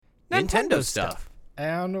Nintendo stuff.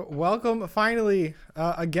 And welcome finally,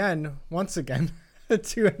 once again,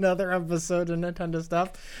 to another episode of Nintendo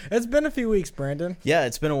Stuff. It's been a few weeks, Brandon. Yeah,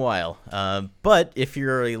 it's been a while. But if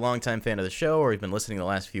you're a longtime fan of the show or you've been listening the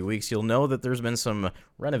last few weeks, you'll know that there's been some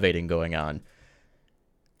renovating going on.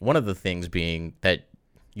 One of the things being that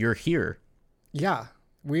you're here. Yeah,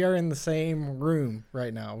 we are in the same room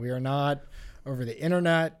right now. We are not over the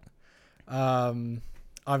internet.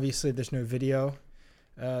 Obviously, there's no video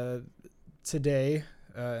today,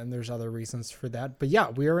 and there's other reasons for that. But yeah,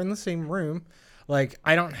 we are in the same room. Like,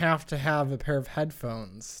 I don't have to have a pair of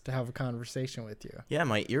headphones to have a conversation with you. Yeah,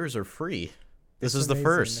 my ears are free. This is amazing. The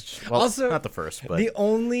first. Well, also, not the first, but... The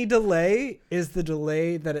only delay is the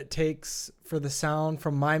delay that it takes for the sound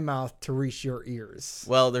from my mouth to reach your ears.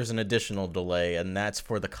 Well, there's an additional delay, and that's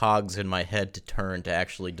for the cogs in my head to turn to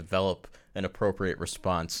actually develop an appropriate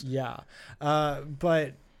response. Yeah.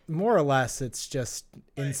 But more or less, it's just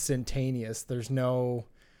instantaneous. There's no...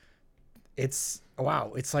 It's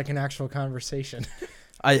like an actual conversation.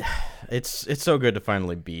 It's so good to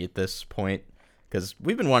finally be at this point, because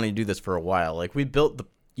we've been wanting to do this for a while. Like, we built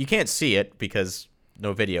you can't see it because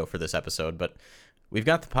no video for this episode, but we've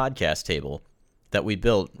got the podcast table that we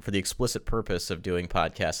built for the explicit purpose of doing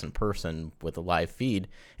podcasts in person with a live feed,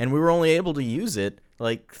 and we were only able to use it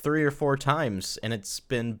like 3 or 4 times, and it's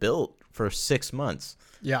been built for 6 months.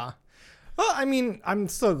 Yeah. Well, I mean, I'm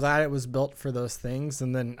so glad it was built for those things,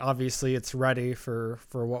 and then obviously it's ready for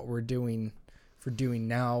what we're doing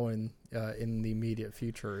now and in the immediate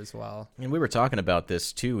future as well. And we were talking about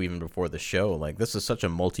this too, even before the show. Like, this is such a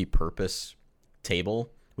multi-purpose table.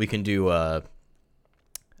 We can do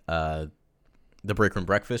the Break Room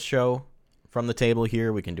Breakfast show from the table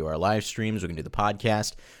here. We can do our live streams. We can do the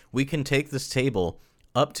podcast. We can take this table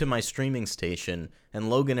up to my streaming station, and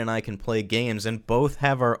Logan and I can play games and both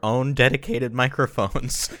have our own dedicated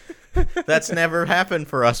microphones. That's never happened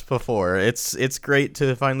for us before. It's great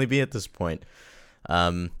to finally be at this point.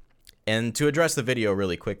 And to address the video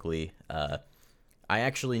really quickly, I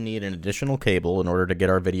actually need an additional cable in order to get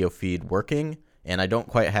our video feed working, and I don't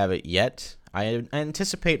quite have it yet. I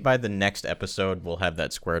anticipate by the next episode we'll have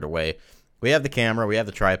that squared away. We have the camera, we have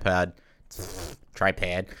the tripod.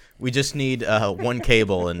 We just need one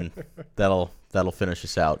cable, and that'll finish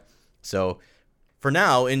us out. So for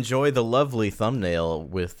now, enjoy the lovely thumbnail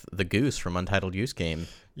with the goose from Untitled Goose Game.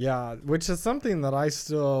 Yeah, which is something that I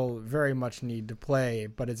still very much need to play,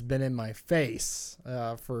 but it's been in my face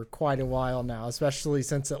for quite a while now, especially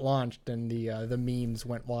since it launched and the memes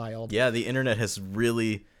went wild. Yeah, the internet has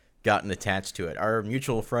really gotten attached to it. Our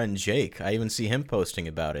mutual friend Jake, I even see him posting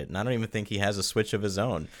about it, and I don't even think he has a Switch of his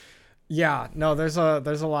own. Yeah, no, there's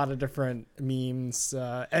a lot of different memes,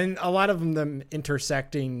 and a lot of them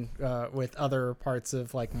intersecting with other parts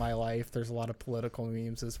of like my life. There's a lot of political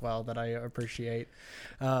memes as well that I appreciate.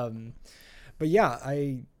 But yeah,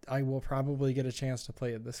 I will probably get a chance to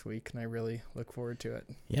play it this week, and I really look forward to it.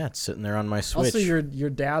 Yeah, it's sitting there on my Switch. Also, your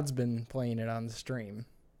dad's been playing it on the stream.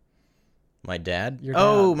 My dad? Your dad.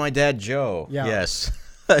 Oh, my dad, Joe. Yeah. Yes.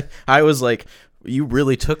 I was like, you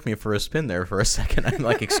really took me for a spin there for a second. I'm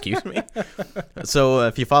like, excuse me? So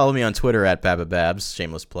if you follow me on Twitter at BabaBabs,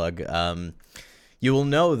 shameless plug, you will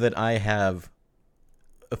know that I have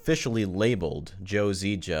officially labeled Joe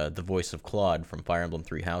Zija, the voice of Claude from Fire Emblem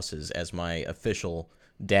Three Houses, as my official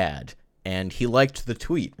dad. And he liked the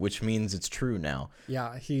tweet, which means it's true now.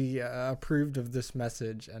 Yeah, he approved of this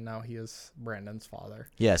message, and now he is Brandon's father.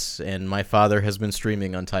 Yes, and my father has been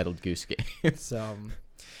streaming Untitled Goose Game. So...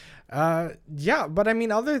 yeah, but I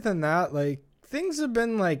mean, other than that, like, things have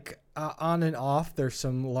been like on and off. There's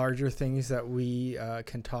some larger things that we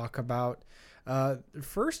can talk about.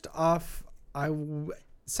 First off,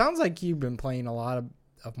 sounds like you've been playing a lot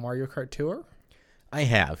of Mario Kart Tour. I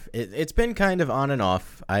have. It's been kind of on and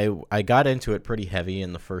off. I got into it pretty heavy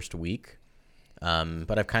in the first week,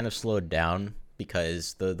 but I've kind of slowed down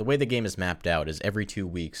because the way the game is mapped out is every 2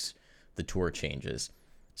 weeks the tour changes.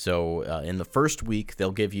 So in the first week,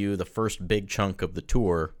 they'll give you the first big chunk of the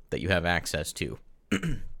tour that you have access to.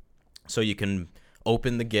 So you can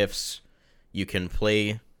open the gifts, you can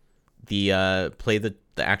play the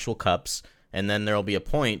actual cups, and then there'll be a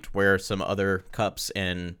point where some other cups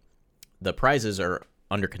and the prizes are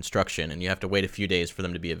under construction, and you have to wait a few days for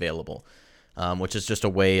them to be available, which is just a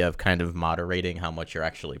way of kind of moderating how much you're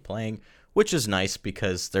actually playing, which is nice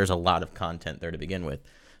because there's a lot of content there to begin with.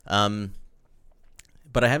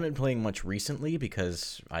 But I haven't been playing much recently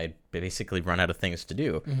because I basically run out of things to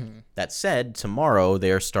do. Mm-hmm. That said, tomorrow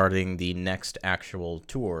they are starting the next actual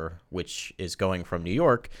tour, which is going from New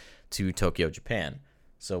York to Tokyo, Japan.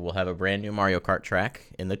 So we'll have a brand new Mario Kart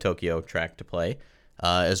track in the Tokyo track to play.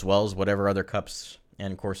 as well as whatever other cups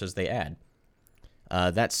and courses they add.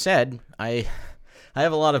 That said, I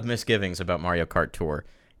have a lot of misgivings about Mario Kart Tour,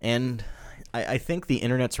 and I think the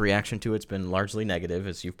internet's reaction to it's been largely negative,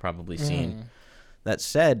 as you've probably seen. That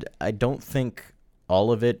said, I don't think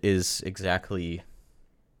all of it is exactly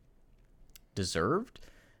deserved.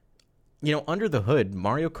 Under the hood,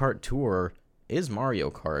 Mario Kart Tour is Mario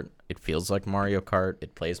Kart. It feels like Mario Kart.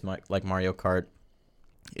 It plays like Mario Kart.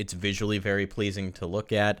 It's visually very pleasing to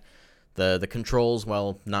look at. The controls,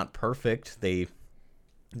 while not perfect, they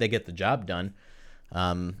get the job done.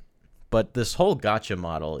 But this whole gacha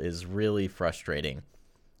model is really frustrating.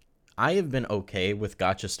 I have been okay with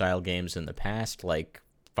gacha-style games in the past, like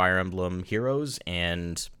Fire Emblem Heroes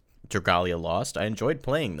and Dragalia Lost. I enjoyed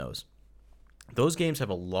playing those. Those games have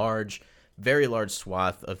a very large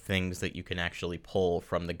swath of things that you can actually pull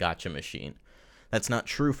from the gacha machine. That's not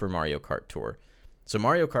true for Mario Kart Tour. So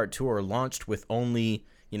Mario Kart Tour launched with only,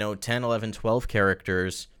 10, 11, 12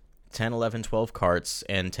 characters, 10, 11, 12 carts,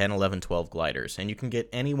 and 10, 11, 12 gliders. And you can get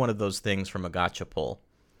any one of those things from a gacha pull.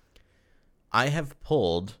 I have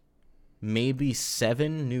pulled maybe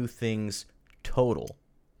 7 new things total.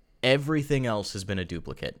 Everything else has been a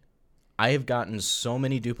duplicate. I have gotten so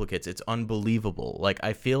many duplicates, it's unbelievable. Like,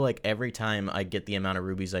 I feel like every time I get the amount of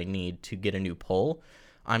rubies I need to get a new pull,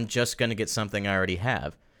 I'm just going to get something I already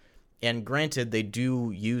have. And granted, they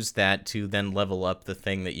do use that to then level up the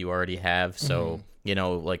thing that you already have. So,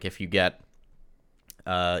 like if you get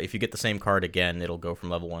the same card again, it'll go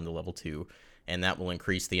from level 1 to level 2, and that will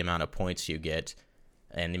increase the amount of points you get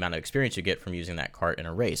and the amount of experience you get from using that cart in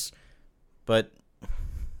a race. But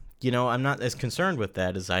I'm not as concerned with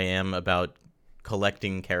that as I am about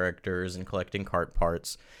collecting characters and collecting cart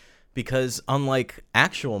parts, because unlike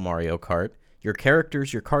actual Mario Kart, your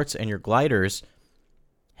characters, your carts, and your gliders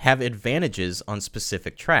have advantages on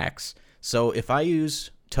specific tracks. So if I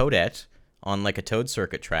use Toadette on like a Toad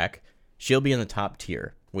circuit track, she'll be in the top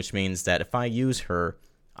tier, which means that if I use her,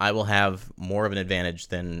 I will have more of an advantage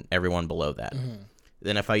than everyone below that.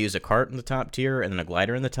 Then if I use a cart in the top tier and then a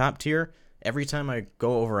glider in the top tier, every time I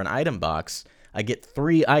go over an item box, I get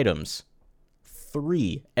 3 items.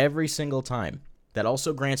 3 every single time. That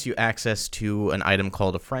also grants you access to an item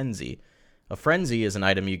called a Frenzy. A Frenzy is an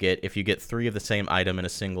item you get if you get 3 of the same item in a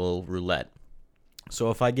single roulette. So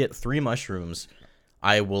if I get 3 mushrooms,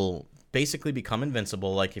 I will basically become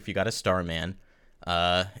invincible, like if you got a Starman,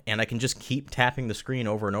 and I can just keep tapping the screen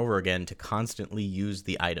over and over again to constantly use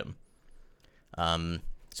the item.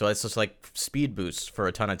 So it's just like speed boosts for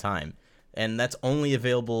a ton of time. And that's only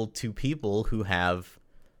available to people who have,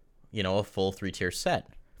 a full 3-tier set.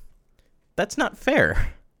 That's not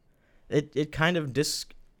fair. It kind of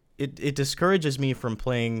it discourages me from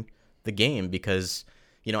playing the game because,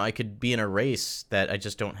 I could be in a race that I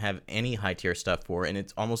just don't have any high-tier stuff for, and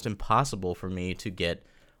it's almost impossible for me to get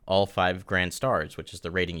all 5 grand stars, which is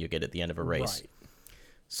the rating you get at the end of a race. Right.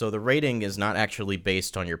 So the rating is not actually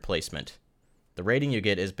based on your placement. The rating you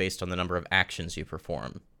get is based on the number of actions you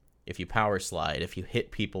perform. If you power slide, if you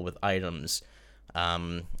hit people with items,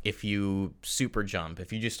 if you super jump,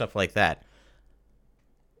 if you do stuff like that,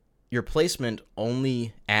 your placement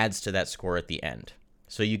only adds to that score at the end.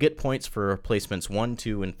 So you get points for placements 1,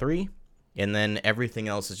 2, and 3, and then everything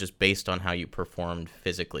else is just based on how you performed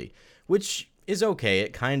physically, which is okay.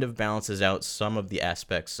 It kind of balances out some of the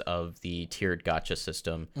aspects of the tiered gacha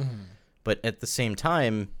system. But at the same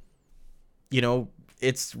time,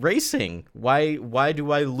 it's racing. Why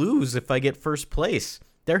do I lose if I get first place?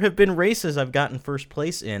 There have been races I've gotten first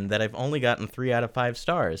place in that I've only gotten 3 out of 5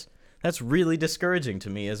 stars. That's really discouraging to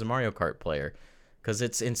me as a Mario Kart player, because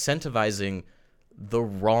it's incentivizing the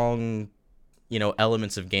wrong,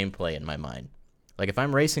 elements of gameplay in my mind. Like, if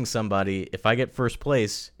I'm racing somebody, if I get first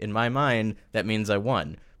place, in my mind, that means I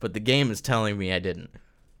won. But the game is telling me I didn't.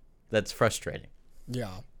 That's frustrating.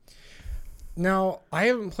 Yeah. Now, I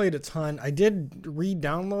haven't played a ton. I did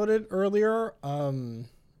re-download it earlier,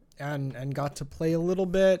 and got to play a little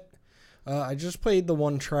bit. I just played the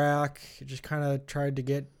one track. Just kind of tried to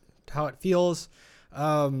get how it feels.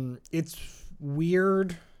 It's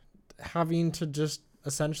weird having to just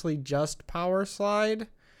essentially just power slide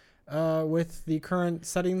with the current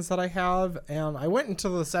settings that I have. And I went into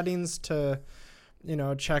the settings to,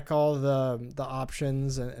 check all the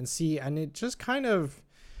options and see, and it just kind of,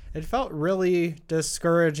 it felt really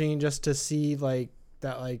discouraging just to see like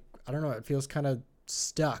that, like, I don't know, it feels kind of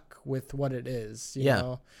stuck with what it is, you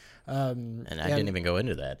know? And I didn't even go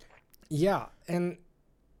into that. Yeah. And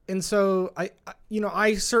so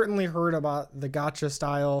I certainly heard about the gacha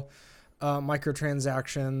style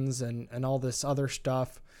microtransactions and all this other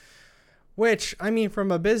stuff, Which, I mean, from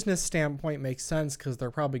a business standpoint makes sense because they're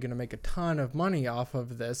probably going to make a ton of money off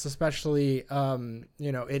of this, especially,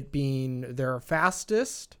 it being their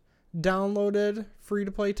fastest downloaded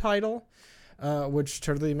free-to-play title, which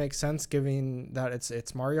totally makes sense given that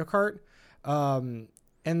it's Mario Kart.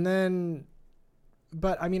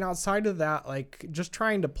 But I mean, outside of that, like just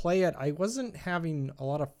trying to play it, I wasn't having a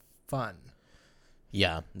lot of fun.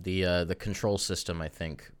 Yeah, the control system, I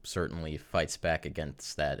think, certainly fights back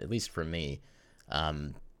against that, at least for me.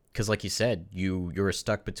 Because like you said, you're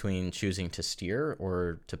stuck between choosing to steer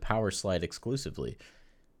or to power slide exclusively.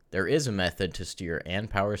 There is a method to steer and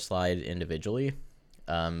power slide individually,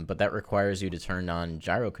 but that requires you to turn on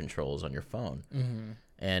gyro controls on your phone. Mm-hmm.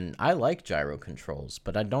 And I like gyro controls,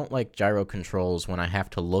 but I don't like gyro controls when I have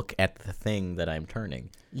to look at the thing that I'm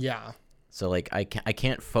turning. Yeah. So like I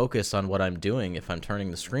can't focus on what I'm doing if I'm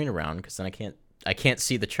turning the screen around, because then I can't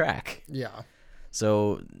see the track. Yeah.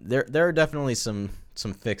 So there are definitely some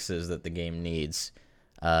fixes that the game needs,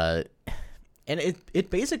 and it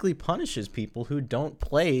basically punishes people who don't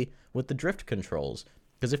play with the drift controls,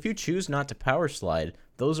 because if you choose not to power slide,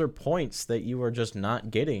 those are points that you are just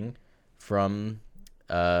not getting from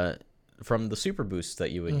the super boosts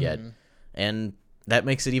that you would get, and that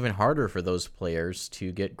makes it even harder for those players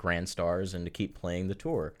to get grand stars and to keep playing the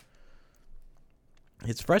tour.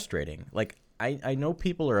 It's frustrating. Like, I know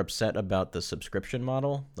people are upset about the subscription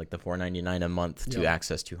model, like the $4.99 a month to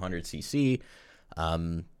access 200cc.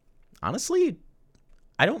 Honestly,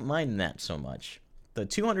 I don't mind that so much. The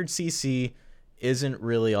 200cc isn't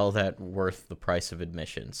really all that worth the price of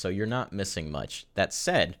admission, so you're not missing much. That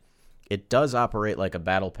said, it does operate like a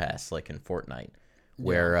battle pass, like in Fortnite,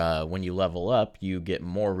 where when you level up, you get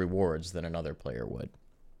more rewards than another player would.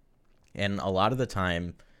 And a lot of the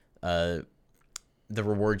time, the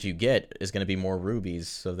reward you get is going to be more rubies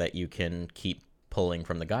so that you can keep pulling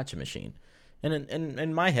from the gacha machine. And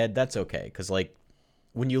in my head, that's okay, because like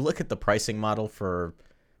when you look at the pricing model for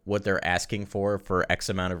what they're asking for X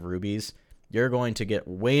amount of rubies, you're going to get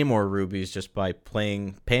way more rubies just by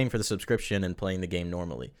paying for the subscription and playing the game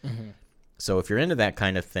normally. Mm-hmm. So if you're into that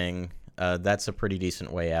kind of thing, that's a pretty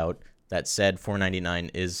decent way out. That said,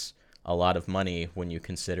 $4.99 is a lot of money when you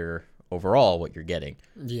consider overall what you're getting.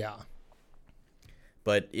 Yeah.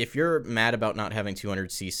 But if you're mad about not having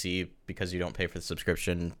 200cc because you don't pay for the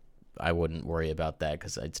subscription, I wouldn't worry about that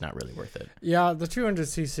because it's not really worth it. Yeah, the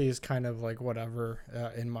 200cc is kind of like whatever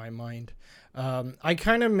in my mind. I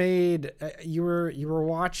kind of made you were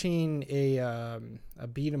watching a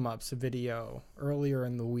beat 'em ups video earlier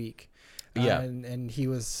in the week. Yeah, and he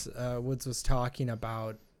was Woods was talking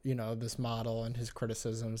about this model and his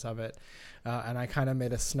criticisms of it, and I kind of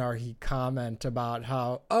made a snarky comment about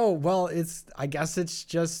how I guess it's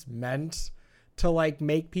just meant to like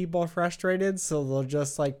make people frustrated, so they'll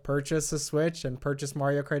just like purchase a Switch and purchase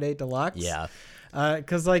Mario Kart 8 Deluxe. Yeah.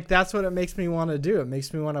 Because like that's what it makes me want to do. It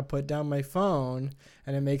makes me want to put down my phone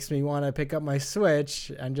and it makes me want to pick up my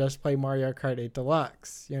Switch and just play Mario Kart 8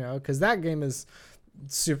 Deluxe. Because that game is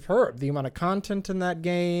superb. The amount of content in that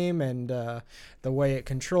game and the way it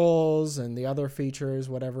controls and the other features,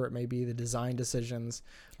 whatever it may be, the design decisions,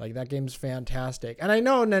 like that game's fantastic. And I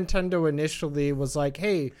know Nintendo initially was like,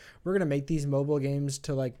 hey, we're gonna make these mobile games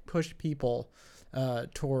to like push people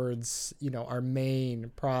towards our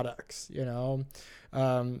main products.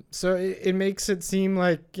 So it makes it seem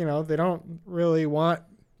like they don't really want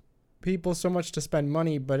people so much to spend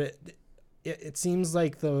money, but it seems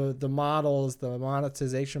like the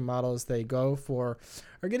monetization models they go for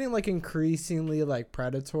are getting like increasingly like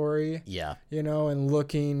predatory. Yeah. And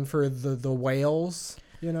looking for the whales,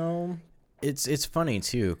 It's funny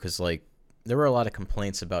too, because like there were a lot of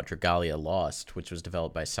complaints about Dragalia Lost, which was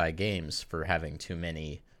developed by Cygames, for having too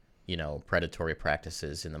many, predatory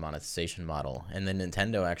practices in the monetization model. And then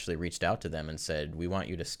Nintendo actually reached out to them and said, we want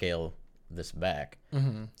you to scale this back.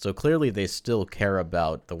 Mm-hmm. So clearly they still care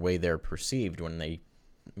about the way they're perceived when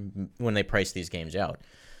they price these games out.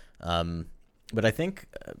 But I think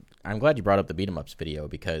I'm glad you brought up the beat 'em ups video,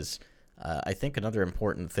 because I think another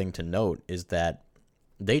important thing to note is that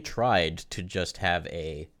they tried to just have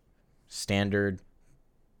a standard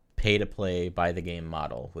pay to play by the game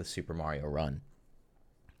model with Super Mario Run,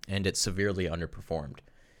 and it severely underperformed.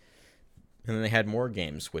 And then they had more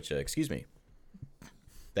games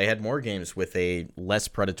They had more games with a less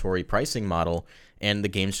predatory pricing model, and the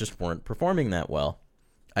games just weren't performing that well.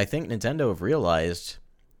 I think Nintendo have realized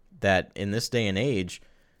that in this day and age,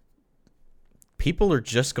 people are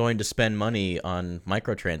just going to spend money on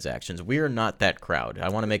microtransactions. We are not that crowd. I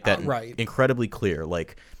want to make that incredibly clear.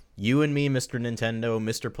 Like, you and me, Mr. Nintendo,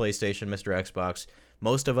 Mr. PlayStation, Mr. Xbox,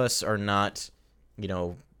 most of us are not,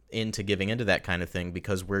 into giving into that kind of thing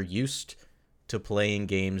because we're used to playing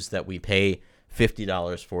games that we pay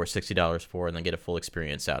 $50 for, $60 for, and then get a full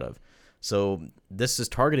experience out of. So this is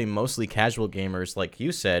targeting mostly casual gamers, like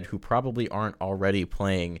you said, who probably aren't already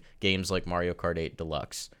playing games like Mario Kart 8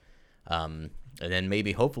 Deluxe. And then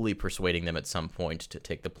maybe hopefully persuading them at some point to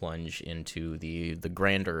take the plunge into the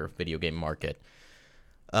grander video game market.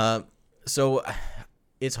 So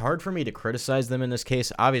it's hard for me to criticize them in this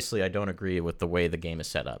case. Obviously, I don't agree with the way the game is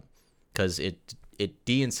set up because it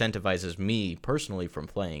de-incentivizes me personally from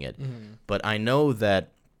playing it. Mm-hmm. But I know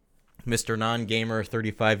that Mr. Non-Gamer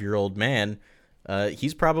 35-year-old man,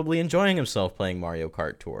 he's probably enjoying himself playing Mario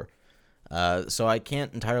Kart Tour. So I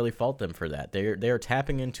can't entirely fault them for that. They're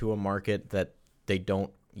tapping into a market that they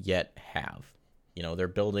don't yet have. You know, they're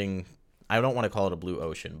building, I don't want to call it a blue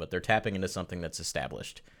ocean, but they're tapping into something that's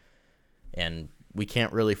established. And we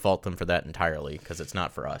can't really fault them for that entirely because it's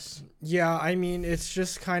not for us. Yeah, I mean, it's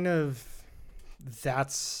just kind of,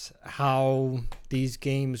 that's how these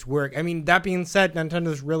games work. I mean, that being said,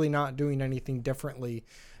 Nintendo's really not doing anything differently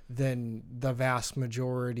than the vast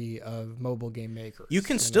majority of mobile game makers. You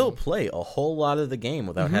can still play a whole lot of the game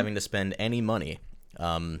without Mm-hmm. having to spend any money.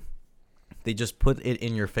 They just put it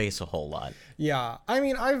in your face a whole lot. Yeah, I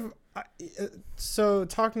mean, so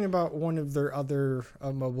talking about one of their other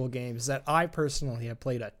mobile games that I personally have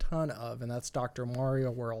played a ton of, and that's Dr. Mario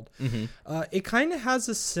World. Mm-hmm. It kind of has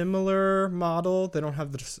a similar model. They don't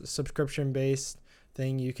have the subscription-based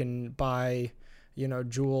thing. You can buy,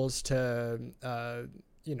 jewels to,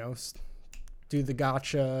 do the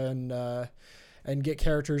gacha and get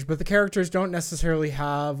characters, but the characters don't necessarily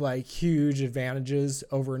have like huge advantages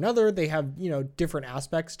over another. They have, different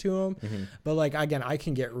aspects to them. Mm-hmm. But like, again, I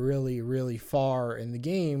can get really, really far in the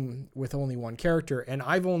game with only one character, and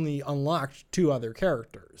I've only unlocked 2 other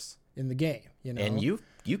characters in the game, And you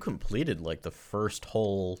completed like the first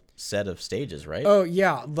whole set of stages, right? Oh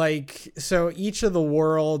yeah. Like, so each of the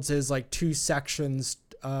worlds is like 2 sections.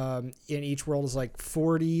 In each world is like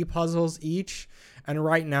 40 puzzles each. And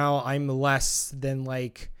right now I'm less than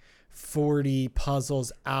like 40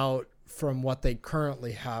 puzzles out from what they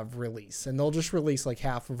currently have released. And they'll just release like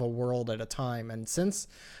half of a world at a time. And since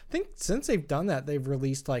they've done that, they've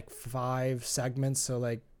released like 5 segments. So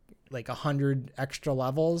like 100 extra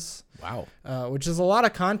levels. Wow. Which is a lot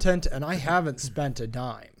of content. And I haven't spent a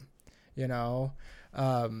dime,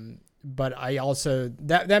 but I also,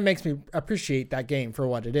 that makes me appreciate that game for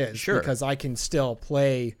what it is. Sure. Because I can still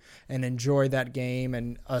play and enjoy that game,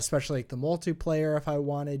 and especially like the multiplayer if I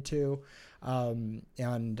wanted to.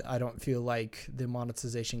 And I don't feel like the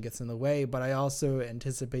monetization gets in the way, but I also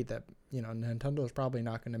anticipate that, Nintendo is probably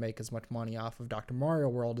not going to make as much money off of Dr. Mario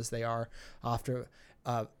World as they are off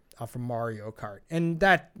of Mario Kart. And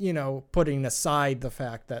that, putting aside the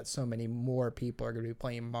fact that so many more people are going to be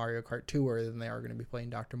playing Mario Kart Tour than they are going to be playing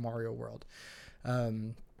Dr. Mario World.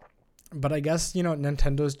 But I guess,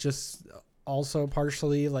 Nintendo's just also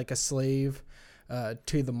partially like a slave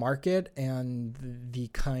to the market and the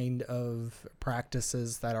kind of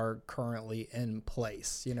practices that are currently in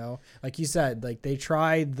place. Like you said, like they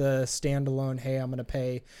tried the standalone, hey, I'm going to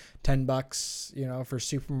pay $10, for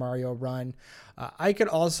Super Mario Run. I could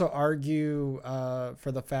also argue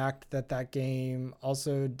for the fact that game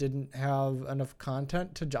also didn't have enough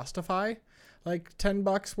content to justify like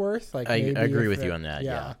 $10 worth. Like I agree with you on that.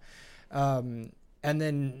 Yeah. And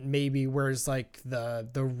then maybe where's like the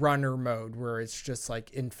runner mode where it's just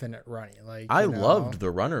like infinite running. Like I loved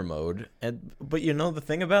the runner mode, but the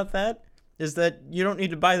thing about that is that you don't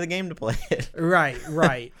need to buy the game to play it.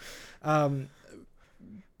 Right.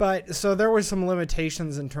 But so there were some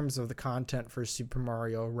limitations in terms of the content for Super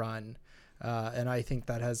Mario Run, and I think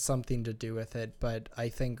that has something to do with it. But I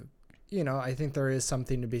think there is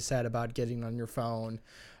something to be said about getting on your phone.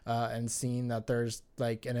 And seeing that there's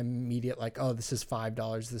like an immediate like, oh, this is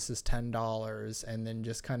 $5, this is $10, and then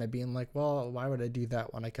just kind of being like, well, why would I do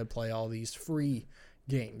that when I could play all these free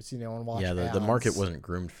games, and watch ads? Yeah, the market wasn't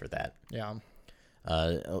groomed for that. Yeah.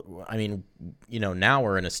 I mean, now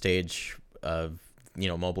we're in a stage of,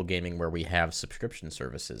 mobile gaming where we have subscription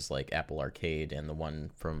services like Apple Arcade and the one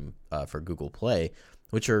from for Google Play,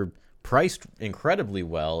 which are priced incredibly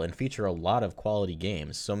well and feature a lot of quality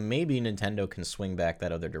games. So maybe Nintendo can swing back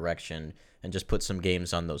that other direction and just put some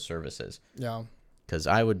games on those services. Yeah. Because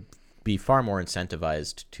I would be far more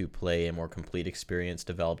incentivized to play a more complete experience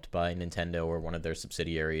developed by Nintendo or one of their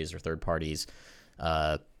subsidiaries or third parties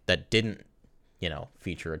that didn't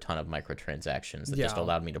feature a ton of microtransactions that just Yeah.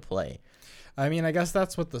 allowed me to play. I mean, I guess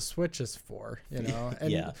that's what the Switch is for, And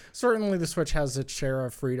Yeah. certainly the Switch has its share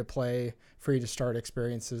of free to play, free to start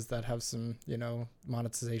experiences that have some,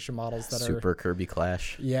 monetization models that are Super Kirby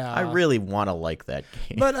Clash. Yeah. I really want to like that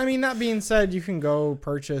game. But I mean, that being said, you can go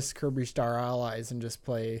purchase Kirby Star Allies and just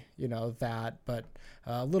play, that, but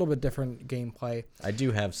a little bit different gameplay. I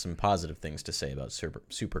do have some positive things to say about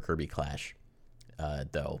Super Kirby Clash,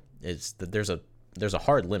 though. It's that there's a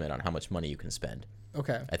hard limit on how much money you can spend.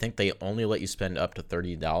 Okay. I think they only let you spend up to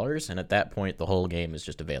 $30, and at that point, the whole game is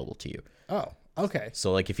just available to you. Oh, okay.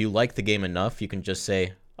 So, like, if you like the game enough, you can just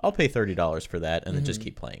say, I'll pay $30 for that, and then just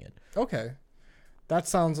keep playing it. Okay. That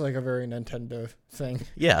sounds like a very Nintendo thing,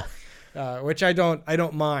 Yeah. which I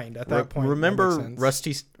don't mind at that point. Remember That makes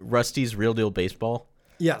sense. Rusty's Real Deal Baseball?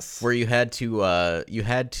 Yes. Where you had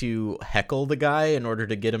to heckle the guy in order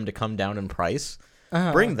to get him to come down in price?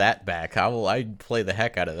 Bring that back. I'd play the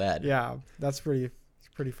heck out of that. Yeah, that's pretty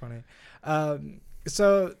funny.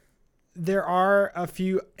 So there are a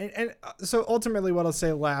few, and so ultimately what I'll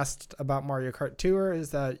say last about Mario Kart Tour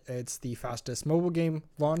is that it's the fastest mobile game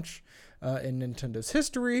launch in Nintendo's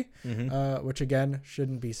history, which again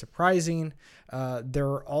shouldn't be surprising. There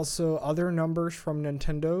are also other numbers from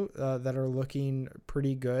Nintendo that are looking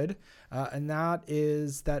pretty good, and that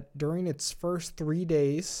is that during its first 3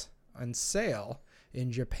 days on sale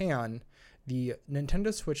in Japan, the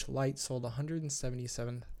Nintendo Switch Lite sold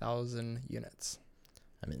 177,000 units.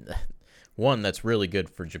 I mean, one, that's really good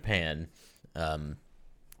for Japan when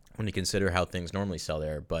you consider how things normally sell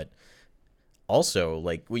there. But also,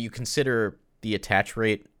 like, when you consider the attach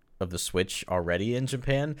rate of the Switch already in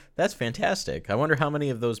Japan, that's fantastic. I wonder how many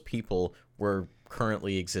of those people were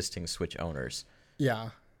currently existing Switch owners. Yeah.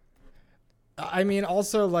 I mean,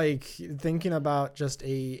 also, like, thinking about just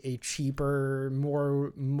a cheaper,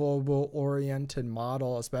 more mobile-oriented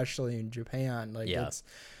model, especially in Japan, like, Yeah.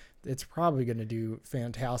 it's probably going to do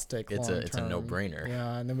fantastic It's a no-brainer.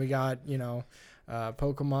 Yeah, and then we got,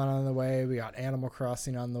 Pokemon on the way, we got Animal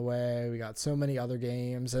Crossing on the way, we got so many other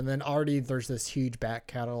games, and then already there's this huge back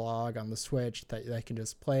catalog on the Switch that I can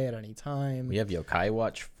just play at any time. We have Yokai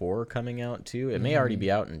Watch 4 coming out, too. It may already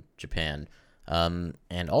be out in Japan.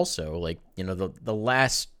 And also, like, the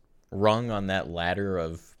last rung on that ladder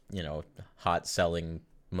of, hot selling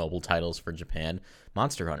mobile titles for Japan,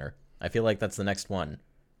 Monster Hunter. I feel like that's the next one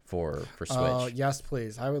for Switch. Yes,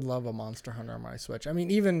 please. I would love a Monster Hunter on my Switch. I mean,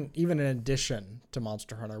 even in addition to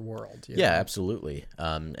Monster Hunter World. Yeah, absolutely.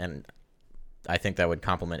 And I think that would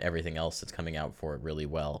complement everything else that's coming out for it really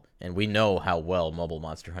well. And we know how well mobile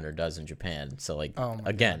Monster Hunter does in Japan. So, like,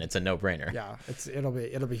 again, it's a no-brainer. Yeah,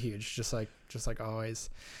 it'll be huge, just like always.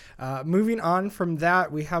 Moving on from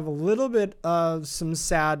that, we have a little bit of some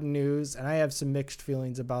sad news, and I have some mixed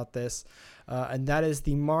feelings about this. And that is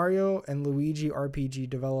the Mario and Luigi RPG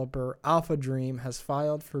developer Alpha Dream has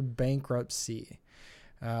filed for bankruptcy.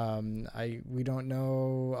 We don't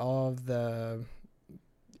know all of the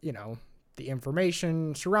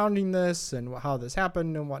information surrounding this and how this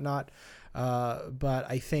happened and whatnot. But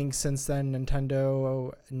I think since then,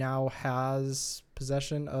 Nintendo now has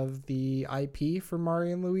possession of the IP for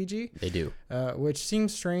Mario and Luigi. They do. Which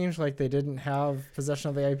seems strange, like they didn't have possession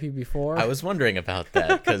of the IP before. I was wondering about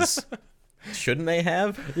that, because shouldn't they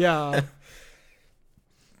have? Yeah.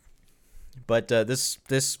 But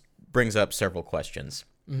this brings up several questions.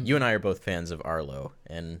 You and I are both fans of Arlo,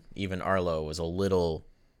 and even Arlo was a little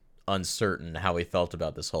uncertain how he felt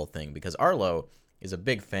about this whole thing, because Arlo is a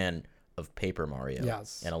big fan of Paper Mario.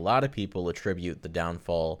 Yes. And a lot of people attribute the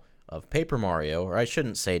downfall of Paper Mario, or I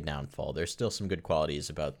shouldn't say downfall, there's still some good qualities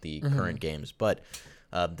about the current games, but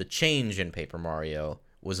the change in Paper Mario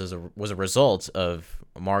was a result of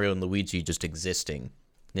Mario and Luigi just existing.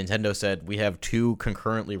 Nintendo said, we have two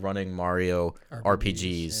concurrently running Mario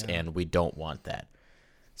RPGs yeah. and we don't want that.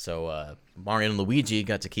 So Mario and Luigi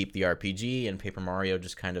got to keep the RPG, and Paper Mario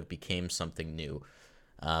just kind of became something new.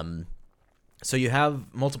 So you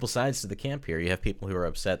have multiple sides to the camp here. You have people who are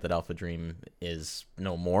upset that Alpha Dream is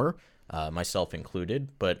no more, myself included.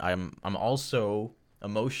 But I'm also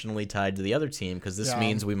emotionally tied to the other team, because this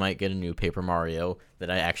means we might get a new Paper Mario that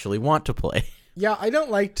I actually want to play. Yeah, I don't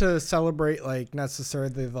like to celebrate like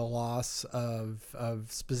necessarily the loss of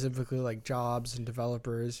specifically like jobs and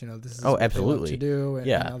developers. This is what absolutely. they love to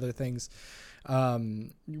do and other things.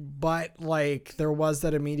 But like there was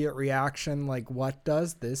that immediate reaction, like, what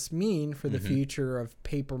does this mean for the future of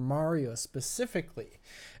Paper Mario specifically?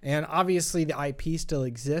 And obviously the IP still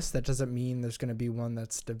exists. That doesn't mean there's going to be one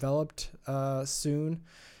that's developed soon,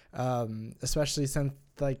 especially since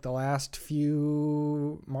like the last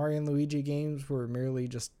few Mario and Luigi games were merely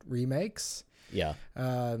just remakes. Yeah.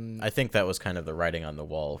 I think that was kind of the writing on the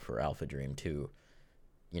wall for Alpha Dream too.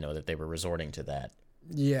 That they were resorting to that.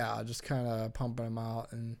 Yeah, just kind of pumping them out,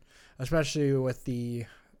 and especially with the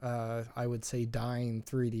I would say dying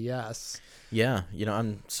 3DS. Yeah,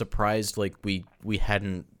 I'm surprised like we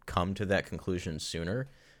hadn't come to that conclusion sooner,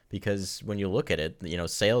 because when you look at it,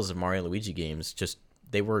 sales of Mario and Luigi games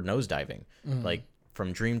they were nosediving. Like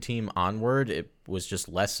from Dream Team onward, it was just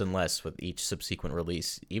less and less with each subsequent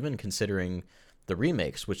release, even considering the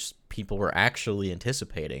remakes, which people were actually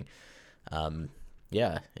anticipating.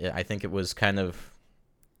 Yeah, I think it was kind of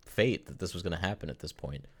fate that this was going to happen at this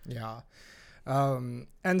point. Yeah.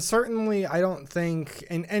 And certainly I don't think,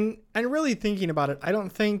 and really thinking about it, I don't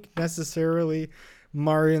think necessarily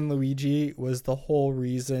Mario and Luigi was the whole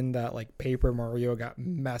reason that like Paper Mario got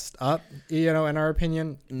messed up, in our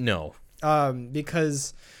opinion. No.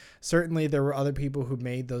 Because certainly there were other people who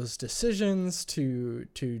made those decisions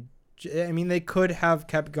they could have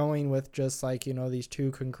kept going with just like, these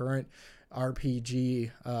two concurrent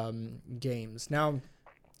RPG games. Now,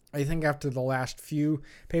 I think after the last few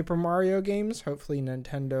Paper Mario games, hopefully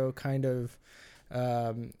Nintendo kind of,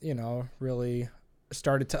 really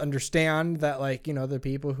started to understand that, like, the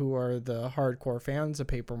people who are the hardcore fans of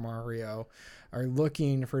Paper Mario are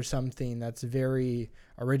looking for something that's very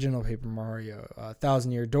original Paper Mario,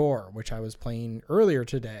 Thousand Year Door, which I was playing earlier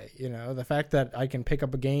today. The fact that I can pick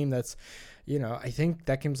up a game that's, I think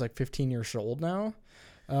that game's like 15 years old now.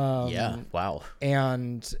 Yeah, wow.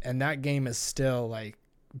 And that game is still like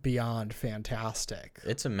beyond fantastic.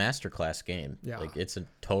 It's a masterclass game. Yeah. Like it's a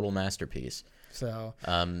total masterpiece. So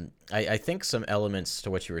I think some elements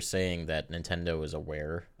to what you were saying, that Nintendo is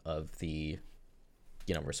aware of the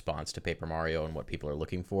response to Paper Mario and what people are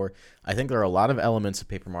looking for. I think there are a lot of elements of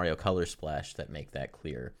Paper Mario Color Splash that make that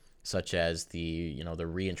clear, such as the the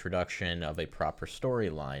reintroduction of a proper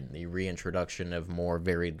storyline, the reintroduction of more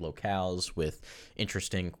varied locales with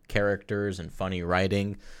interesting characters and funny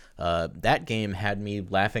writing. That game had me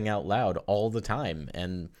laughing out loud all the time,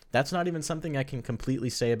 and that's not even something I can completely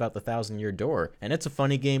say about the Thousand Year Door. And it's a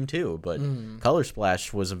funny game too, but Color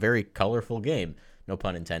Splash was a very colorful game, no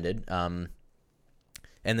pun intended.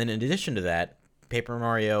 And then in addition to that, Paper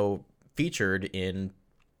Mario featured in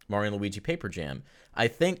Mario & Luigi Paper Jam. I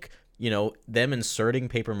think, them inserting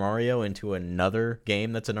Paper Mario into another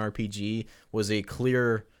game that's an RPG was a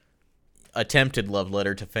clear attempted love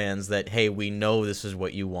letter to fans that, hey, we know this is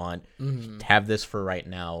what you want. Have this for right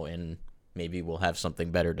now, and maybe we'll have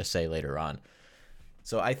something better to say later on.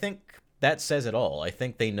 So I think that says it all. I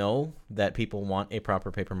think they know that people want a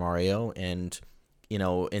proper Paper Mario, and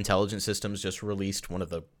Intelligent Systems just released one of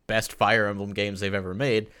the best Fire Emblem games they've ever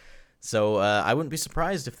made. So I wouldn't be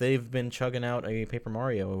surprised if they've been chugging out a Paper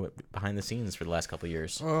Mario behind the scenes for the last couple of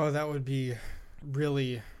years. Oh, that would be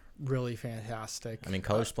really, really fantastic. I mean,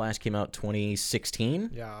 Color Splash came out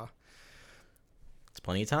 2016. Yeah. It's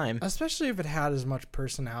plenty of time. Especially if it had as much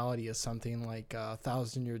personality as something like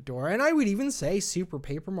Thousand Year Door. And I would even say Super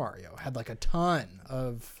Paper Mario had like a ton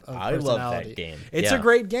of personality. I love that game. It's a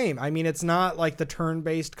great game. I mean, it's not like the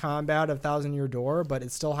turn-based combat of Thousand Year Door, but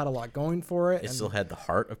it still had a lot going for it. It still had the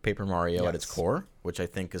heart of Paper Mario at its core, which I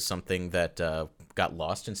think is something that got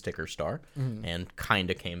lost in Sticker Star and kind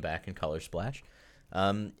of came back in Color Splash.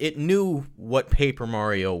 It knew what Paper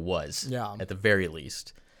Mario was, at the very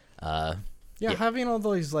least. Yeah, having all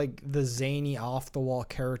those like the zany off the wall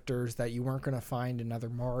characters that you weren't going to find in other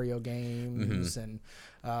Mario games, and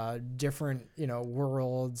different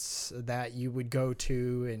worlds that you would go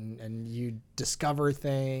to and you discover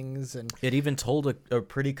things, and it even told a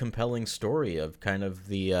pretty compelling story of kind of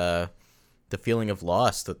the feeling of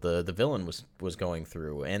loss that the villain was going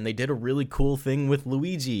through. And they did a really cool thing with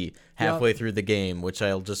Luigi halfway through the game, which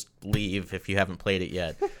I'll just leave if you haven't played it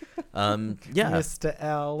yet. Mr.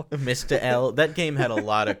 L. Mr. L. That game had a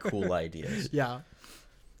lot of cool ideas. Yeah.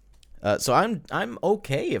 So I'm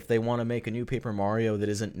okay if they want to make a new Paper Mario that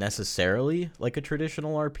isn't necessarily like a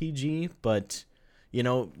traditional RPG, but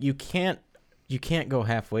you can't go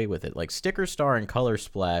halfway with it. Like Sticker Star and Color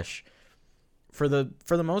Splash, for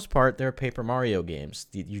the most part, they're Paper Mario games.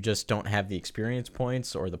 You just don't have the experience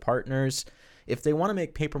points or the partners. If they want to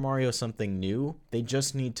make Paper Mario something new, they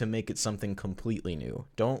just need to make it something completely new.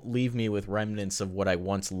 Don't leave me with remnants of what I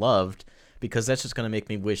once loved, because that's just going to make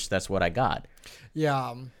me wish that's what I got.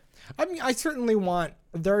 Yeah. I mean,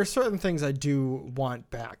 there are certain things I do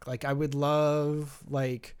want back. Like, I would love,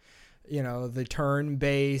 like, the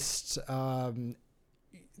turn-based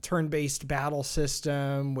battle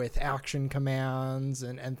system with action commands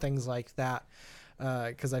and things like that,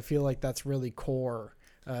 because I feel like that's really core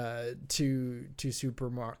to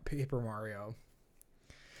Paper Mario.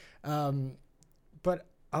 But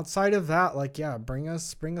outside of that, like, yeah, bring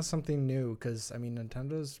us something new, because I mean,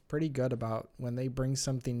 Nintendo's pretty good about when they bring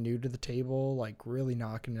something new to the table, like really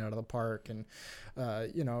knocking it out of the park, and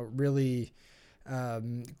really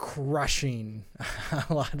crushing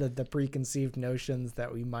a lot of the preconceived notions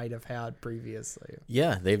that we might have had previously.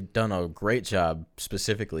 Yeah, they've done a great job,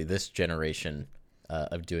 specifically this generation,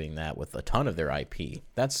 of doing that with a ton of their IP.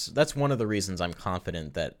 That's one of the reasons I'm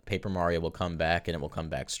confident that Paper Mario will come back, and it will come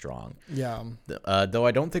back strong. Yeah. Though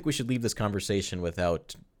I don't think we should leave this conversation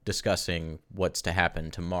without discussing what's to happen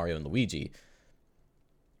to Mario and Luigi.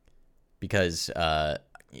 Because,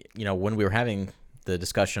 when we were having the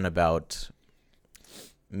discussion about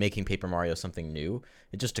making Paper Mario something new,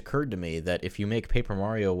 it just occurred to me that if you make Paper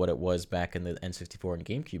Mario what it was back in the N64 and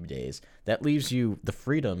GameCube days, that leaves you the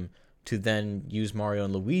freedom to then use Mario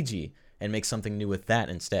and Luigi and make something new with that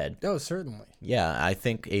instead. Oh, certainly. Yeah, I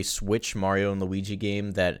think a Switch Mario and Luigi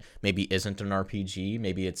game that maybe isn't an RPG,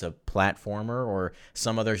 maybe it's a platformer or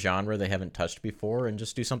some other genre they haven't touched before, and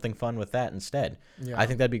just do something fun with that instead. Yeah. I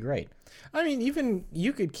think that'd be great. I mean, even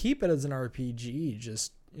you could keep it as an RPG,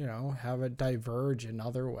 just, have it diverge in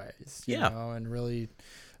other ways, you know, and really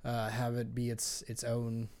have it be its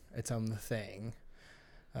own thing.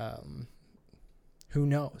 Who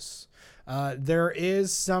knows? There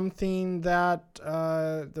is something that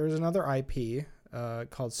there's another IP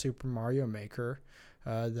called Super Mario Maker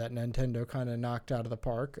that Nintendo kind of knocked out of the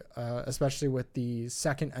park, especially with the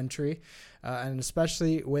second entry, and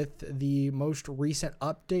especially with the most recent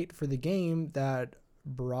update for the game that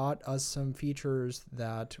brought us some features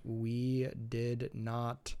that we did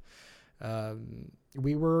not,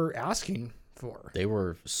 we were asking for. They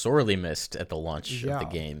were sorely missed at the launch of the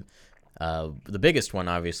game. The biggest one,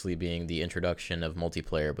 obviously, being the introduction of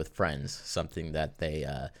multiplayer with friends, something that they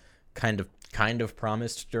kind of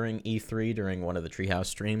promised during E3 during one of the Treehouse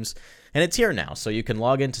streams, and it's here now. So you can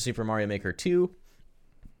log into Super Mario Maker 2,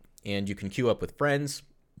 and you can queue up with friends.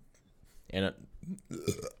 And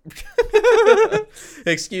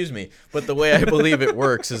excuse me, but the way I believe it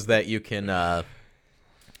works is that you can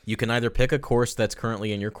either pick a course that's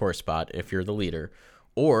currently in your course spot if you're the leader,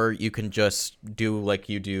 or you can just do like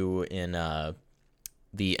you do in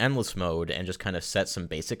the endless mode and just kind of set some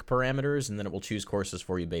basic parameters, and then it will choose courses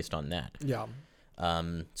for you based on that. Yeah.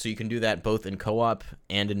 So you can do that both in co-op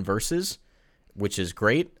and in versus, which is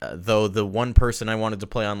great. Though the one person I wanted to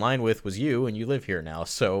play online with was you, and you live here now,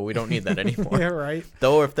 so we don't need that anymore. Yeah, right.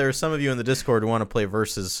 Though if there's some of you in the Discord who want to play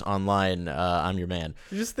versus online, I'm your man.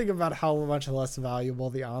 Just think about how much less valuable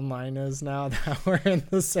the online is now that we're in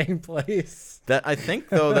the same place. That I think,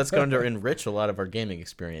 though, that's going to enrich a lot of our gaming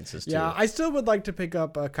experiences, too. Yeah, I still would like to pick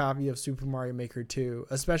up a copy of Super Mario Maker 2,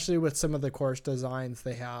 especially with some of the course designs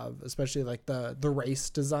they have, especially like the race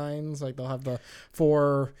designs. Like they'll have the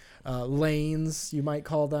 4 lanes, you might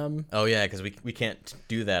call them. Oh, yeah, because we can't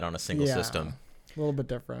do that on a single system. A little bit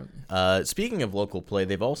different. Speaking of local play,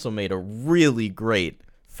 they've also made a really great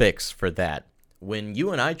fix for that. When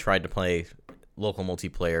you and I tried to play local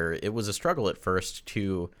multiplayer, it was a struggle at first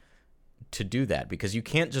to do that, because you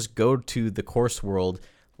can't just go to the course world,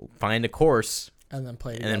 find a course, and then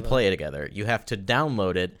play it together. You have to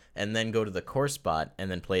download it and then go to the course spot and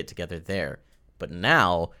then play it together there. But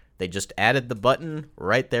now they just added the button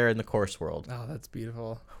right there in the course world. Oh, that's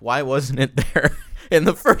beautiful. Why wasn't it there in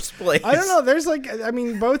the first place? I don't know. There's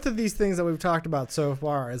both of these things that we've talked about so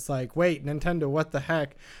far. It's like, wait, Nintendo, what the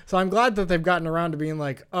heck? So I'm glad that they've gotten around to being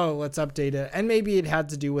like, oh, let's update it. And maybe it had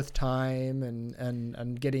to do with time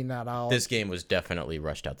and getting that out. This game was definitely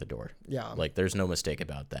rushed out the door. Yeah. Like, there's no mistake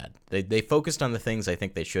about that. They focused on the things I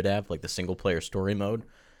think they should have, like the single player story mode,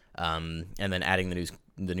 and then adding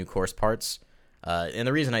the new course parts. And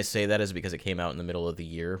the reason I say that is because it came out in the middle of the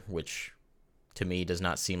year, which to me does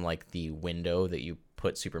not seem like the window that you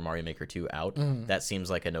put Super Mario Maker 2 out. That seems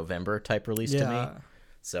like a November type release to me.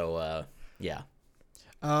 So, yeah.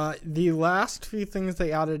 The last few things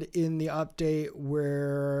they added in the update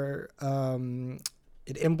were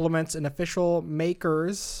it implements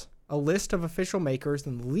a list of official makers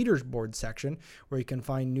in the leaders board section, where you can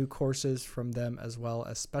find new courses from them, as well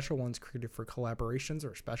as special ones created for collaborations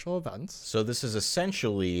or special events. So this is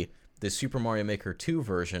essentially the Super Mario Maker 2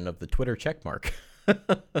 version of the Twitter checkmark.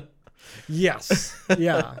 Yes.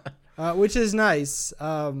 Yeah. Which is nice.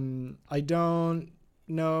 I don't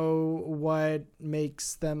know what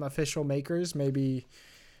makes them official makers. Maybe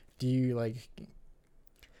do you like...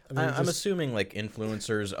 I'm assuming like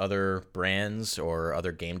influencers, other brands, or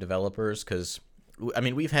other game developers, because I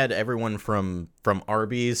mean we've had everyone from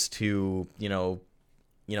Arby's to you know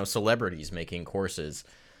celebrities making courses.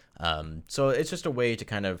 So it's just a way to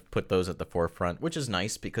kind of put those at the forefront, which is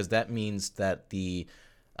nice because that means that the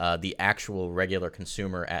actual regular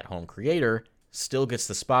consumer at home creator still gets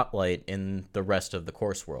the spotlight in the rest of the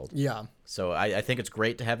course world. Yeah. So I think it's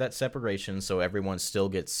great to have that separation so everyone still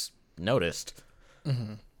gets noticed.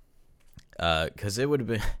 Because it would have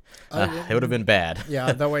been it would have been bad.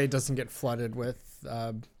 Yeah, that way it doesn't get flooded with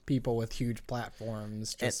people with huge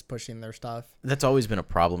platforms just pushing their stuff. That's always been a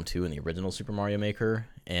problem too in the original Super Mario Maker,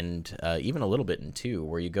 and even a little bit in 2,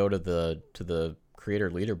 where you go to the creator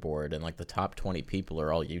leaderboard and like the top 20 people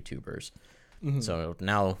are all YouTubers. So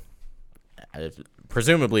now,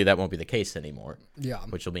 presumably that won't be the case anymore. Yeah,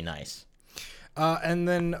 which will be nice. And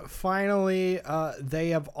then finally, they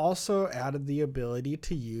have also added the ability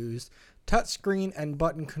to use touchscreen and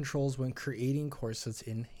button controls when creating courses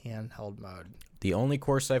in handheld mode. The only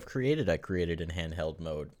course I created in handheld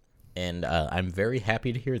mode. And I'm very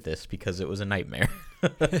happy to hear this because it was a nightmare.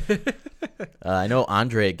 I know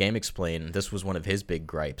Andre at Game Explain, this was one of his big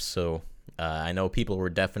gripes. So I know people were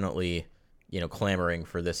definitely, clamoring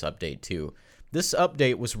for this update too. This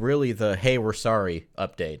update was really the, hey, we're sorry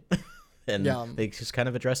update. And they just kind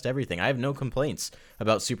of addressed everything. I have no complaints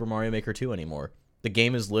about Super Mario Maker 2 anymore. The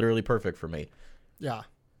game is literally perfect for me. Yeah.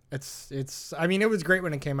 It's I mean, it was great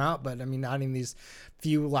when it came out, but I mean, adding these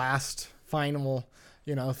few last final,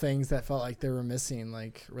 things that felt like they were missing,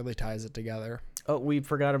 like really ties it together. Oh, we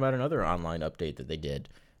forgot about another online update that they did.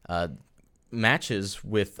 Matches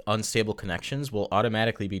with unstable connections will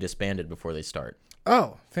automatically be disbanded before they start.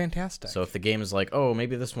 Oh, fantastic. So if the game is like, oh,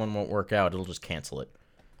 maybe this one won't work out, it'll just cancel it.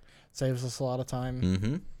 Saves us a lot of time.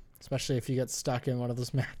 Mm-hmm. Especially if you get stuck in one of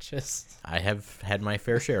those matches. I have had my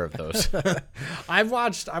fair share of those. I've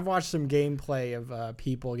watched some gameplay of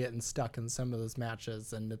people getting stuck in some of those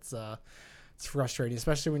matches, and it's frustrating,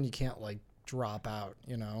 especially when you can't like drop out.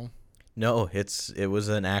 No, it was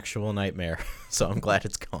an actual nightmare. So I'm glad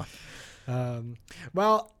it's gone.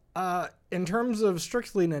 In terms of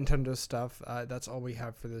strictly Nintendo stuff, that's all we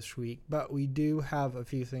have for this week. But we do have a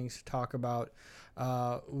few things to talk about.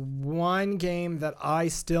 One game that I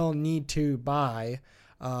still need to buy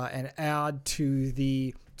and add to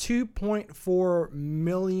the 2.4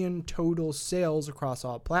 million total sales across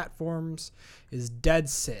all platforms is Dead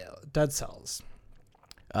Cells.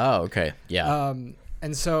 Oh, okay. Yeah.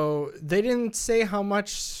 And so they didn't say how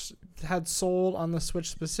much had sold on the Switch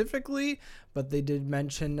specifically, but they did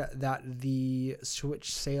mention that the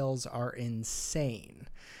Switch sales are insane.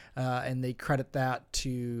 And they credit that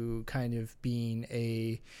to kind of being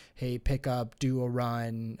hey, pick up, do a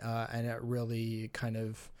run, and it really kind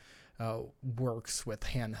of works with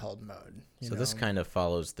handheld mode. So this kind of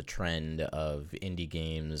follows the trend of indie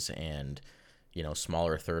games and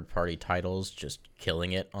smaller third-party titles just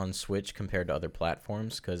killing it on Switch compared to other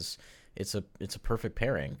platforms because it's a perfect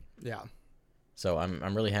pairing. Yeah. So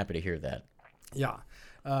I'm really happy to hear that. Yeah.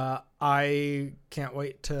 I can't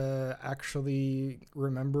wait to actually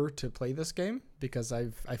remember to play this game because I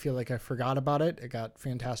feel like I forgot about it. It got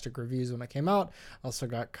fantastic reviews when it came out. Also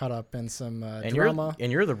got caught up in some drama.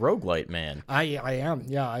 You're the roguelite man. I am.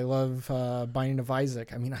 Yeah, I love Binding of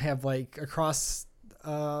Isaac. I mean, I have like across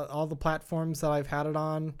all the platforms that I've had it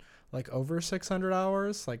on, like over 600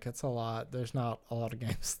 hours. Like it's a lot. There's not a lot of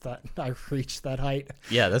games that I've reached that height.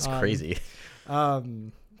 Yeah, that's crazy.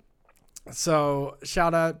 So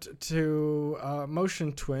shout out to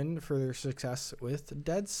Motion Twin for their success with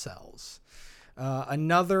Dead Cells.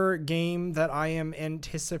 Another game that I am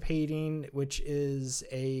anticipating, which is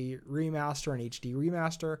a remaster, an HD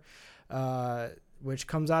remaster, which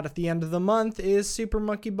comes out at the end of the month, is Super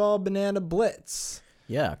Monkey Ball Banana Blitz.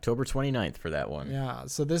 Yeah, October 29th for that one. Yeah,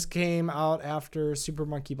 so this came out after Super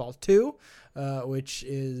Monkey Ball 2, which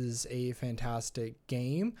is a fantastic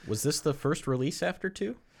game. Was this the first release after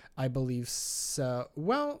 2? I believe so.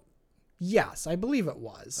 Well, yes, I believe it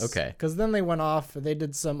was. Okay. Because then they went off. They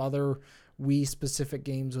did some other Wii-specific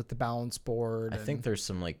games with the balance board. I think there's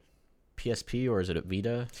some like PSP or is it a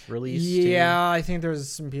Vita release? Yeah, I think there's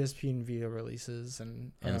some PSP and Vita releases.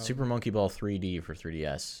 And Super Monkey Ball 3D for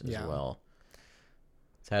 3DS as well.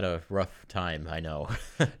 It's had a rough time, I know.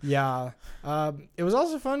 Yeah. It was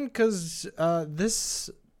also fun because this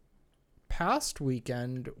past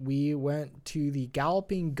weekend we went to the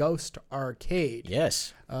Galloping Ghost Arcade.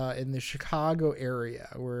 Yes. In the Chicago area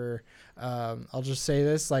where I'll just say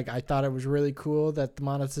this, like I thought it was really cool that the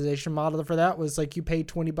monetization model for that was like you pay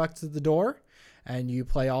 $20 at the door and you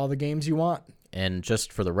play all the games you want. And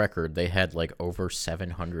just for the record, they had like over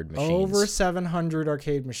 700 machines. Over 700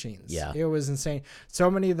 arcade machines. Yeah. It was insane. So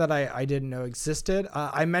many that I didn't know existed.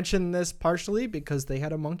 I mentioned this partially because they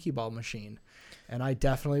had a Monkey Ball machine. and I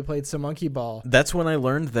definitely played some Monkey Ball. That's when I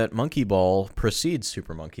learned that Monkey Ball precedes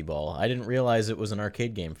Super Monkey Ball. I didn't realize it was an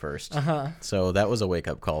arcade game first. So that was a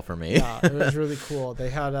wake-up call for me. Yeah, it was really cool. They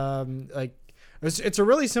had it's a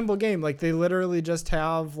really simple game. Like they literally just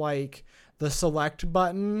have like the select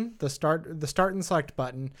button, the start and select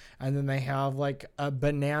button, and then they have like a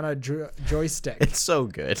banana joystick. It's so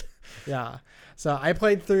good. Yeah. So I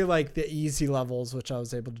played through like the easy levels, which I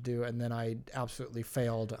was able to do, and then I absolutely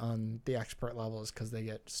failed on the expert levels because they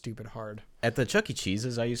get stupid hard. At the Chuck E.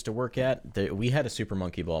 Cheese's I used to work at, we had a Super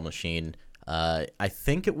Monkey Ball machine. I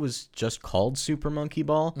think it was just called Super Monkey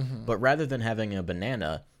Ball, but rather than having a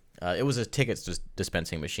banana, it was a tickets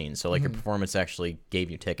dispensing machine. So like your performance actually gave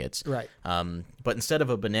you tickets. Right. But instead of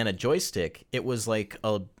a banana joystick, it was like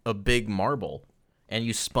a big marble, and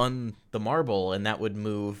you spun the marble, and that would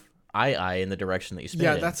move in the direction that you spin it.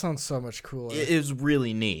 Yeah, that sounds so much cooler. It was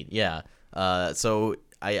really neat. Yeah. So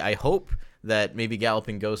I hope that maybe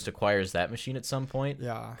Galloping Ghost acquires that machine at some point.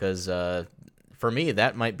 Yeah. Because for me,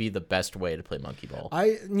 that might be the best way to play Monkey Ball.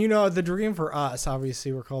 The dream for us,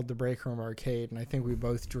 obviously, we're called the Break Room Arcade, and I think we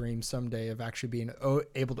both dream someday of actually being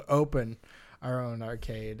able to open our own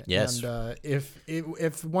arcade. Yes. And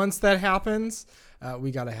if once that happens,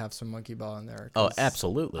 we got to have some Monkey Ball in there. Oh,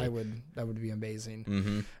 absolutely. That would be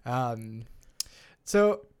amazing. Mm-hmm.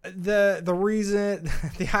 So the reason,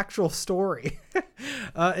 the actual story,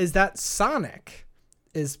 is that Sonic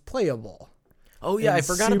is playable. Oh yeah, I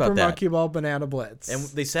forgot about that. Super Monkey Ball Banana Blitz. And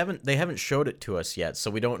they haven't showed it to us yet,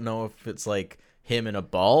 so we don't know if it's like him in a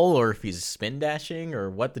ball or if he's spin dashing or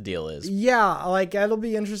what the deal is. Yeah, like it'll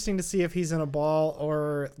be interesting to see if he's in a ball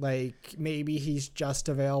or like maybe he's just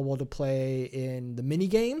available to play in the mini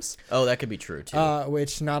games. Oh, that could be true too.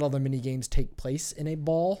 Which not all the mini games take place in a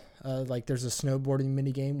ball. Like there's a snowboarding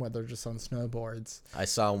mini game where they're just on snowboards. I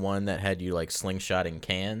saw one that had you like slingshotting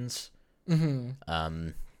cans. Mm-hmm.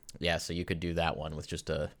 Yeah, so you could do that one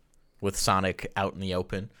with Sonic out in the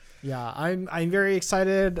open. Yeah, I'm very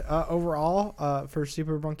excited overall for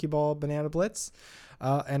Super Monkey Ball Banana Blitz,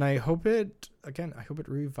 and I hope it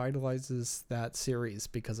revitalizes that series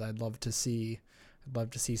because I'd love to see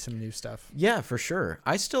some new stuff. Yeah, for sure.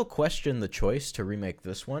 I still question the choice to remake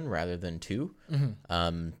this one rather than 2,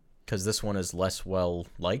 because this one is less well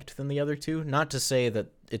liked than the other two. Not to say that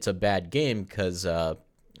it's a bad game, because I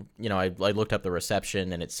looked up the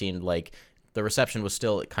reception and it seemed like the reception was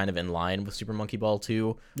still kind of in line with Super Monkey Ball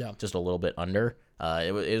 2, just a little bit under.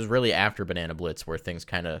 It was really after Banana Blitz where things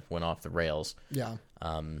kind of went off the rails. Yeah.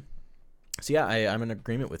 So yeah, I'm in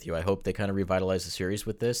agreement with you. I hope they kind of revitalize the series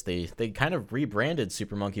with this. They kind of rebranded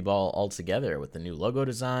Super Monkey Ball altogether with the new logo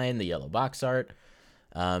design, the yellow box art.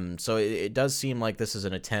 So it does seem like this is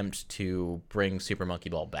an attempt to bring Super Monkey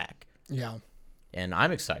Ball back. Yeah. And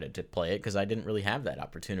I'm excited to play it because I didn't really have that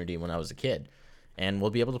opportunity when I was a kid. And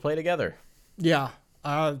we'll be able to play together. Yeah.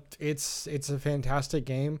 It's a fantastic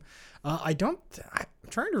game. I'm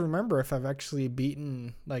trying to remember if I've actually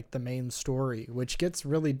beaten like the main story, which gets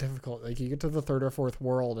really difficult. Like you get to the third or fourth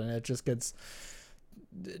world and it just gets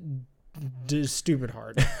stupid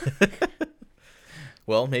hard.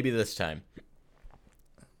 Well, maybe this time.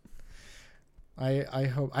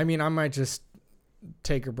 I hope. I mean, I might just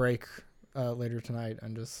take a break later tonight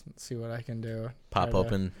and just see what I can do. Pop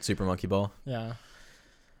open Super Monkey Ball. Yeah.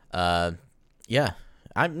 Yeah.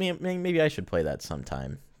 I mean, maybe I should play that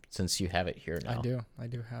sometime since you have it here now. I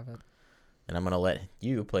do have it. And I'm gonna let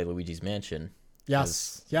you play Luigi's Mansion.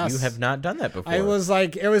 Yes. You have not done that before. I was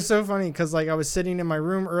like, it was so funny because like I was sitting in my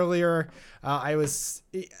room earlier. I was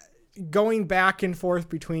going back and forth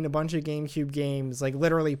between a bunch of GameCube games, like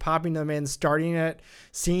literally popping them in, starting it,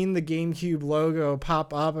 seeing the GameCube logo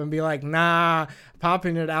pop up and be like, nah,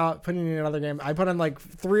 popping it out, putting in another game. I put in like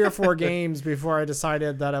 3 or 4 games before I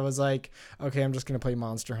decided that I was like, okay, I'm just going to play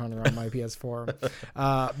Monster Hunter on my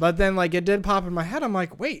PS4. But then like it did pop in my head. I'm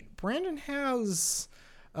like, wait, Brandon has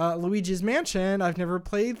Luigi's Mansion. I've never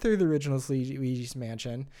played through the original Luigi's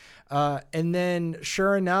Mansion. And then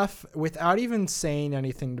sure enough, without even saying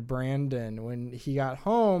anything to Brandon, when he got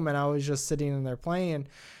home and I was just sitting in there playing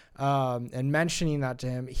and mentioning that to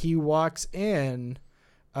him, he walks in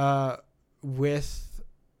with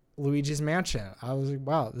Luigi's Mansion. I was like,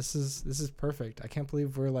 wow, this is perfect. I can't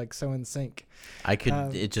believe we're like so in sync. I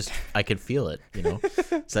could feel it,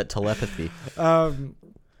 It's that telepathy.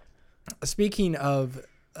 Speaking of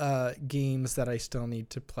games that I still need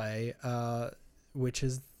to play, which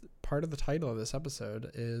is part of the title of this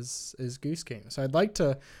episode is Goose Game. So I'd like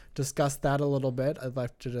to discuss that a little bit. I'd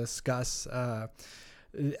like to discuss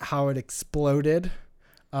how it exploded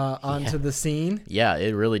onto the scene. Yeah,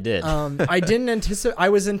 it really did. I didn't anticipate. I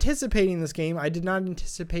was anticipating this game. I did not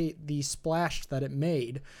anticipate the splash that it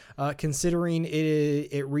made, considering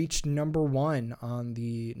it reached #1 on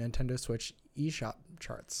the Nintendo Switch eShop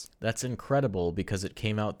charts. That's incredible because it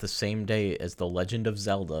came out the same day as The Legend of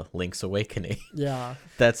Zelda: Link's Awakening. Yeah.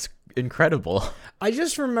 That's incredible. I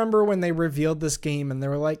just remember when they revealed this game and they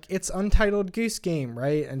were like, it's Untitled Goose Game,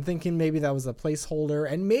 right? And thinking maybe that was a placeholder,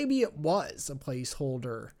 and maybe it was a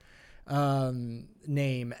placeholder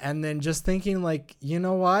name. And then just thinking like, you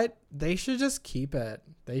know what? They should just keep it.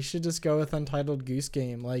 They should just go with Untitled Goose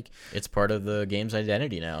Game. Like, it's part of the game's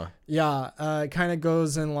identity now. Yeah, it kind of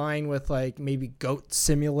goes in line with like maybe Goat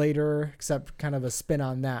Simulator, except kind of a spin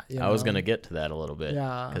on that. I was going to get to that a little bit.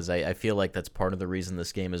 Yeah. Because I feel like that's part of the reason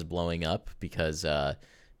this game is blowing up, because,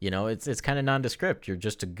 it's kind of nondescript. You're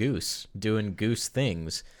just a goose doing goose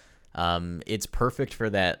things. It's perfect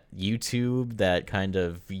for that YouTube, that kind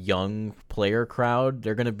of young player crowd.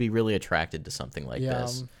 They're going to be really attracted to something like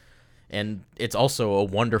this. And it's also a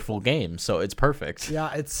wonderful game, so it's perfect.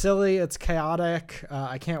 Yeah, it's silly, it's chaotic.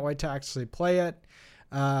 I can't wait to actually play it.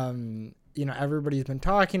 Everybody's been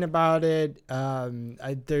talking about it.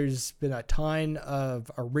 There's been a ton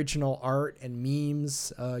of original art and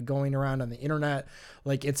memes going around on the internet.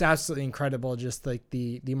 Like, it's absolutely incredible, just like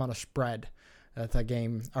the amount of spread that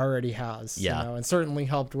game already has. Yeah. And certainly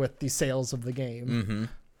helped with the sales of the game. Mm-hmm.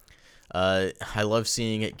 I love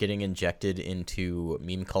seeing it getting injected into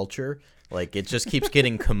meme culture. Like, it just keeps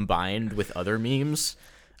getting combined with other memes.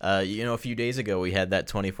 A few days ago, we had that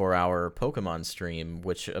 24-hour Pokemon stream,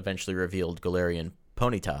 which eventually revealed Galarian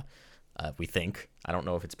Ponyta, we think. I don't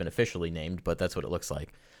know if it's been officially named, but that's what it looks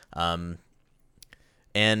like. And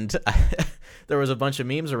there was a bunch of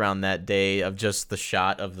memes around that day of just the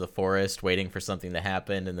shot of the forest waiting for something to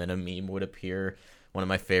happen, and then a meme would appear. One of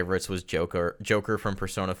my favorites was Joker from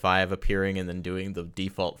Persona 5 appearing and then doing the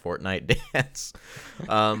default Fortnite dance.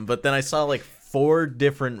 But then I saw like 4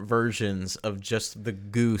 different versions of just the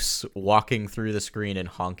goose walking through the screen and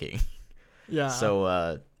honking. Yeah.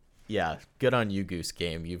 So, good on you, Goose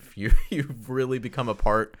Game. You've really become a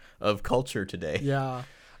part of culture today. Yeah.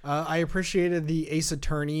 I appreciated the Ace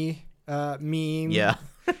Attorney meme. Yeah.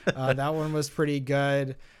 That one was pretty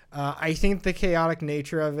good. I think the chaotic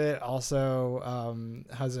nature of it also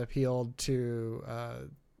has appealed to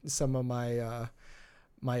some of my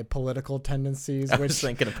political tendencies. I was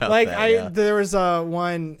thinking about like that. there was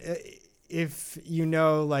one, if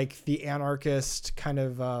like the anarchist kind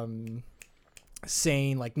of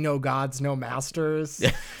saying like no gods, no masters.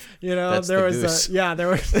 That's there the was goose. there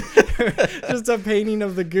was just a painting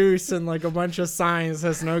of the goose and like a bunch of signs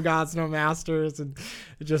that says no gods, no masters, and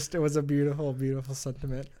it was a beautiful, beautiful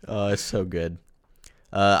sentiment. Oh, it's so good.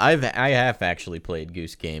 I have actually played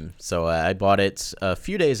Goose Game, so I bought it a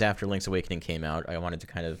few days after Link's Awakening came out. I wanted to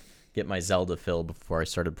kind of get my Zelda fill before I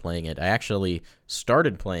started playing it. I actually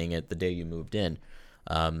started playing it the day you moved in,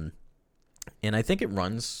 and I think it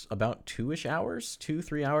runs about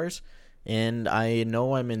 2-3 hours. And I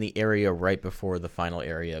know I'm in the area right before the final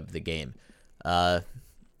area of the game. But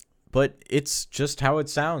it's just how it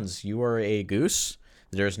sounds. You are a goose.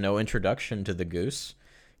 There's no introduction to the goose.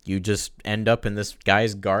 You just end up in this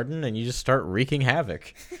guy's garden and you just start wreaking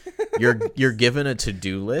havoc. You're given a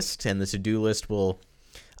to-do list, and the to-do list will...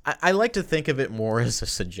 I like to think of it more as a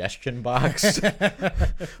suggestion box,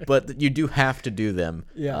 but you do have to do them.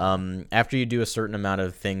 Yeah. After you do a certain amount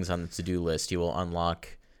of things on the to-do list, you will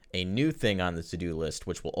unlock a new thing on the to-do list,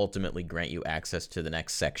 which will ultimately grant you access to the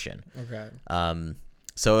next section. Okay.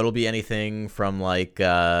 So it'll be anything from like,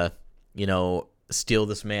 steal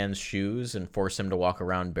this man's shoes and force him to walk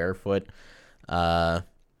around barefoot.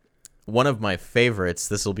 One of my favorites,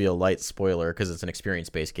 this will be a light spoiler because it's an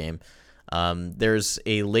experience-based game. There's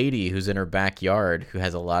a lady who's in her backyard who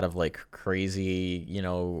has a lot of like crazy,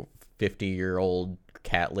 50-year-old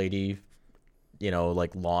cat lady,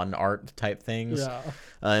 like lawn art type things. Yeah.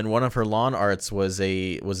 And one of her lawn arts was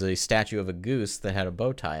a statue of a goose that had a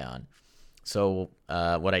bow tie on. So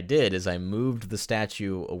what I did is I moved the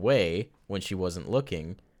statue away when she wasn't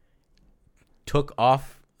looking, took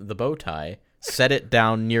off the bow tie, set it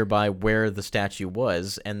down nearby where the statue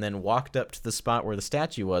was, and then walked up to the spot where the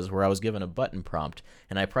statue was, where I was given a button prompt.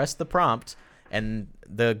 And I pressed the prompt, and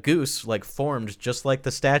the goose like formed just like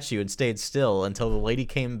the statue and stayed still until the lady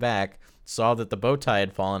came back, saw that the bow tie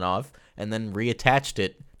had fallen off, and then reattached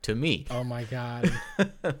it to me. Oh my God.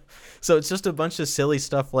 So it's just a bunch of silly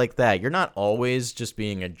stuff like that. You're not always just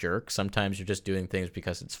being a jerk. Sometimes you're just doing things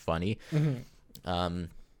because it's funny. Mm-hmm.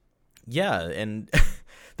 Yeah, and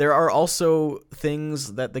There are also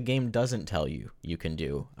things that the game doesn't tell you can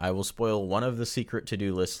do. I will spoil one of the secret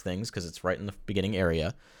to-do list things because it's right in the beginning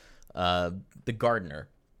area. The gardener.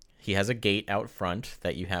 He has a gate out front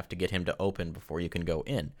that you have to get him to open before you can go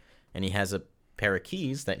in. And he has a pair of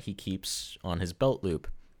keys that he keeps on his belt loop.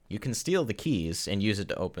 You can steal the keys and use it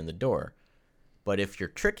to open the door. But if you're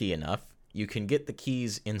tricky enough, you can get the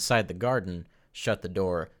keys inside the garden, shut the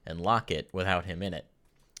door, and lock it without him in it.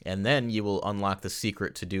 And then you will unlock the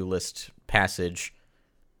secret to-do list passage,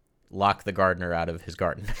 lock the gardener out of his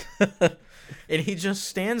garden. And he just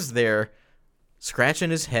stands there, scratching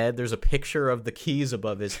his head. There's a picture of the keys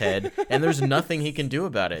above his head, and there's nothing he can do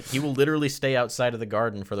about it. He will literally stay outside of the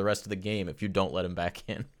garden for the rest of the game if you don't let him back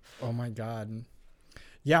in. Oh my god.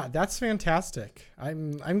 Yeah, that's fantastic.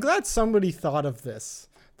 I'm glad somebody thought of this.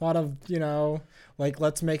 Thought of, like,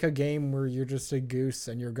 let's make a game where you're just a goose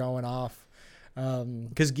and you're going off.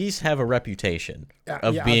 Because geese have a reputation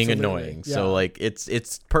of yeah, being absolutely. annoying. Yeah. So, like,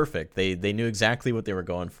 it's perfect. They knew exactly what they were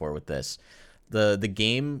going for with this. The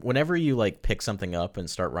game, whenever you, like, pick something up and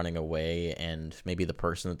start running away and maybe the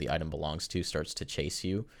person that the item belongs to starts to chase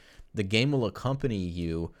you, the game will accompany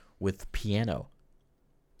you with piano.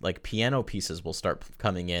 Like, piano pieces will start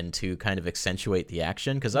coming in to kind of accentuate the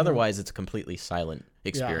action, because otherwise it's a completely silent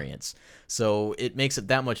experience. So it makes it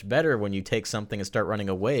that much better when you take something and start running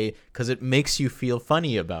away, because it makes you feel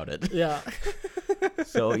funny about it. Yeah.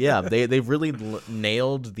 So yeah, they've really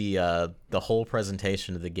nailed the whole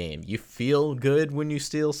presentation of the game. You feel good when you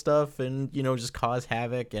steal stuff and just cause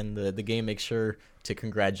havoc, and the game makes sure to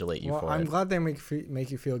congratulate you for I'm it. glad they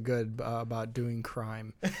make you feel good about doing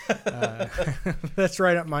crime. That's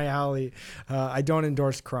right up my alley. I don't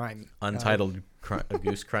endorse crime. Untitled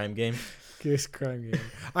Goose Crime game. Goose crime game.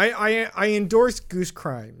 I endorse goose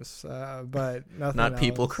crimes, but nothing Not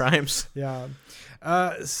people else. crimes. Yeah.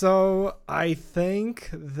 So I think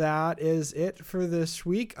that is it for this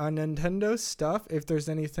week on Nintendo stuff. If there's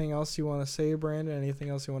anything else you want to say, Brandon, anything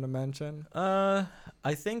else you want to mention?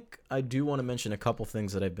 I think I do want to mention a couple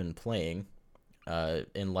things that I've been playing,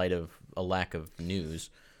 in light of a lack of news.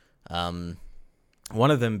 One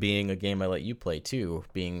of them being a game I let you play too,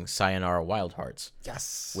 being Sayonara Wild Hearts.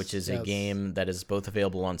 Yes. Which is a game that is both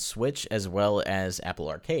available on Switch as well as Apple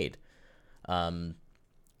Arcade.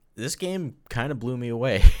 This game kind of blew me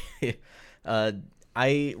away.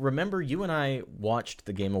 I remember you and I watched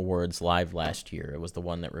the Game Awards live last year. It was the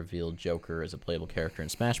one that revealed Joker as a playable character in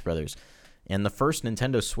Smash Brothers. And the first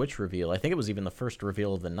Nintendo Switch reveal, I think it was even the first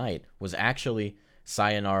reveal of the night, was actually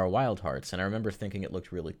Sayonara Wild Hearts. And I remember thinking it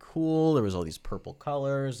looked really cool. There was all these purple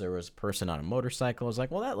colors. There was a person on a motorcycle. I was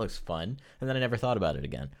like, well, that looks fun. And then I never thought about it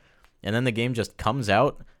again. And then the game just comes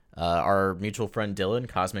out. Our mutual friend Dylan,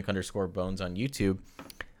 Cosmic_Bones on YouTube,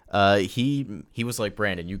 he was like,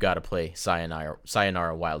 Brandon, you got to play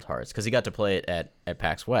Sayonara Wild Hearts, because he got to play it at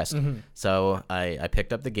PAX West. Mm-hmm. So I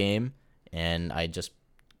picked up the game, and I just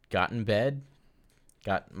got in bed,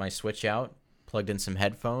 got my Switch out, plugged in some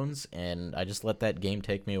headphones, and I just let that game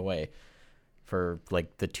take me away for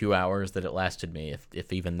like the 2 hours that it lasted me,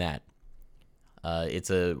 if even that. It's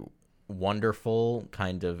a wonderful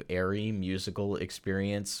kind of airy musical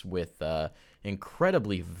experience with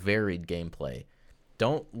incredibly varied gameplay.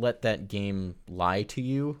 Don't let that game lie to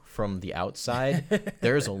you from the outside.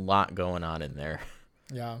 There's a lot going on in there.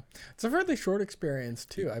 Yeah. It's a fairly short experience,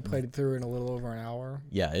 too. I played it through in a little over an hour.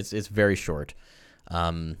 Yeah, it's very short.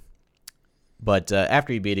 But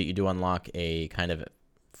after you beat it, you do unlock a kind of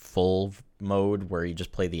full mode where you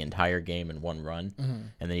just play the entire game in one run,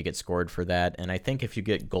 and then you get scored for that. And I think if you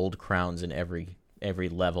get gold crowns in every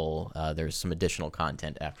level, there's some additional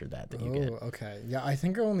content after that you get. Oh, okay. Yeah, I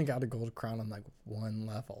think I only got a gold crown on like one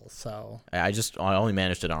level, so I only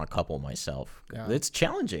managed it on a couple myself. Yeah. It's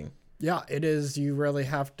challenging. Yeah, it is. You really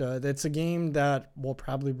have to. It's a game that will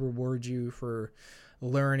probably reward you for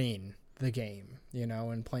learning the game,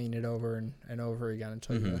 and playing it over and over again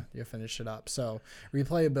until you finish it up. So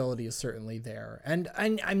replayability is certainly there. And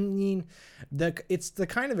I mean, it's the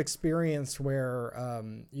kind of experience where,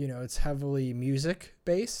 it's heavily music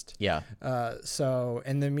based. Yeah. So,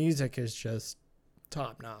 and the music is just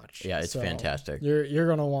top notch. Yeah, it's fantastic. You're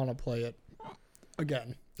going to want to play it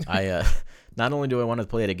again. I not only do I want to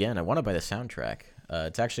play it again, I want to buy the soundtrack.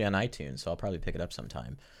 It's actually on iTunes, so I'll probably pick it up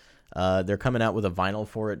sometime. They're coming out with a vinyl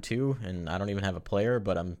for it too, and I don't even have a player,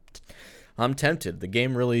 but I'm tempted. The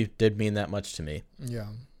game really did mean that much to me. Yeah.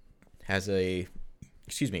 It has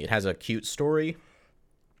a cute story.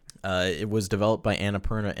 It was developed by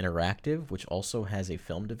Annapurna Interactive, which also has a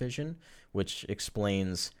film division, which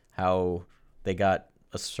explains how they got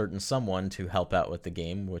a certain someone to help out with the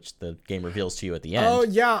game, which the game reveals to you at the end. Oh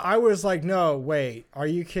yeah, I was like, no, wait, are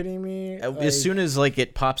you kidding me? As soon as like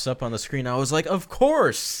it pops up on the screen, I was like, of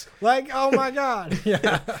course. Like, oh my god.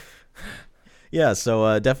 Yeah. Yeah,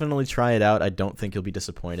 so definitely try it out. I don't think you'll be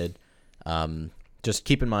disappointed. Just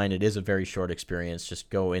keep in mind, it is a very short experience.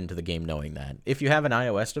 Just go into the game knowing that. If you have an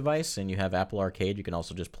iOS device and you have Apple Arcade, you can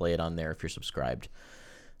also just play it on there if you're subscribed.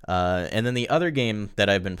 And then the other game that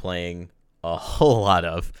I've been playing a whole lot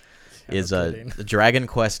of is Dragon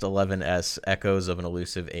Quest XI-S Echoes of an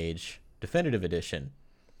Elusive Age Definitive Edition.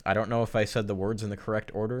 I don't know if I said the words in the correct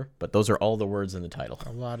order, but those are all the words in the title.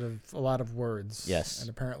 A lot of words. Yes. And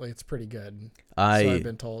apparently it's pretty good. I've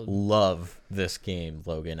been told. Love this game,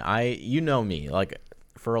 Logan. You know me. Like,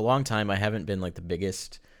 for a long time, I haven't been like the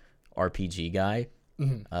biggest RPG guy.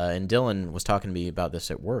 Mm-hmm. And Dylan was talking to me about this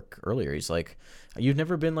at work earlier. He's like, you've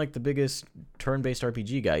never been like the biggest turn-based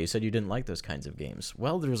RPG guy. You said you didn't like those kinds of games.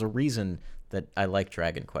 Well, there's a reason that I like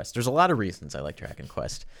Dragon Quest. There's a lot of reasons I like Dragon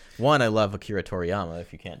Quest. One, I love Akira Toriyama,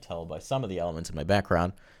 if you can't tell by some of the elements in my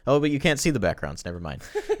background. Oh, but you can't see the backgrounds. Never mind.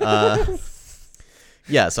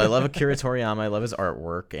 Yeah, so I love Akira Toriyama. I love his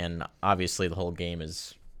artwork, and obviously the whole game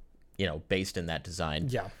is, based in that design.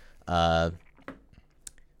 Yeah.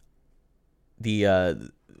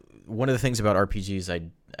 One of the things about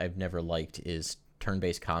RPGs I've never liked is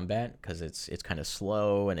turn-based combat, because it's kind of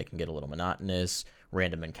slow and it can get a little monotonous.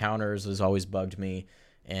 Random encounters has always bugged me,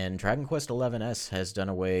 and Dragon Quest XI-S has done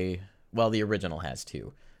away. Well, the original has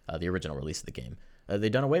too. The original release of the game, they've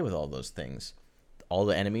done away with all those things. All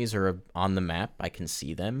the enemies are on the map. I can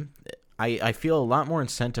see them. I feel a lot more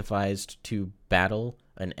incentivized to battle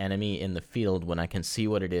an enemy in the field when I can see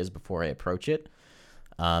what it is before I approach it,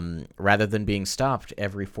 rather than being stopped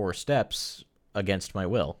every 4 steps against my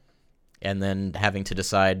will, and then having to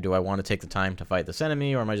decide, do I want to take the time to fight this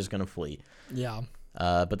enemy, or am I just going to flee? Yeah.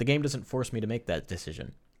 But the game doesn't force me to make that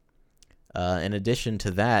decision. In addition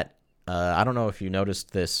to that, I don't know if you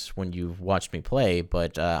noticed this when you watched me play,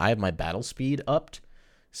 but I have my battle speed upped,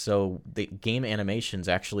 so the game animations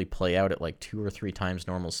actually play out at like 2 or 3 times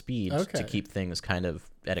normal speed to keep things kind of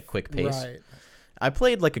at a quick pace. Right. I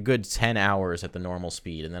played like a good 10 hours at the normal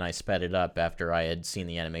speed, and then I sped it up after I had seen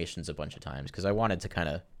the animations a bunch of times, because I wanted to kind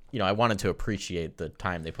of, I wanted to appreciate the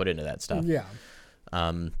time they put into that stuff. Yeah.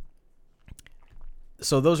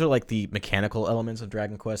 So those are like the mechanical elements of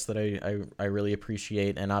Dragon Quest that I really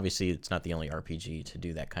appreciate, and obviously it's not the only RPG to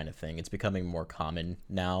do that kind of thing. It's becoming more common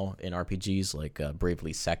now in RPGs, like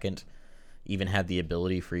Bravely Second even had the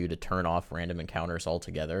ability for you to turn off random encounters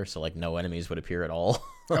altogether, so like no enemies would appear at all.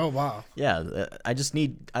 Oh, wow. Yeah,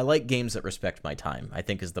 I like games that respect my time, I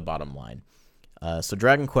think is the bottom line. So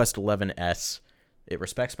Dragon Quest XI-S, it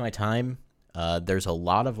respects my time. There's a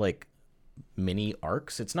lot of like mini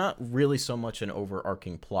arcs. It's not really so much an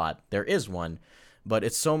overarching plot. There is one, but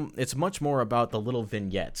it's much more about the little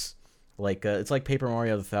vignettes. Like it's like Paper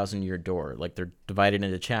Mario: The Thousand-Year Door. Like they're divided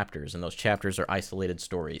into chapters, and those chapters are isolated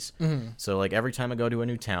stories. Mm-hmm. So like every time I go to a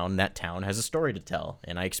new town, that town has a story to tell,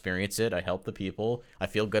 and I experience it. I help the people. I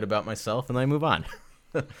feel good about myself, and I move on.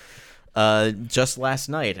 Just last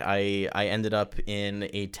night, I ended up in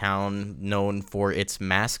a town known for its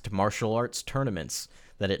masked martial arts tournaments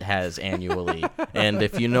that it has annually. And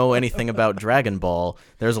if you know anything about Dragon Ball,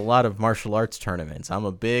 there's a lot of martial arts tournaments. I'm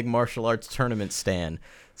a big martial arts tournament stan.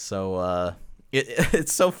 So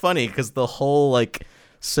it's so funny because the whole like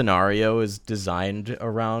scenario is designed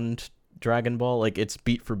around Dragon Ball. Like it's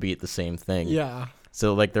beat for beat the same thing. Yeah.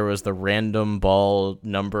 So like there was the random ball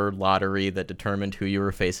number lottery that determined who you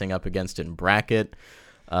were facing up against in bracket.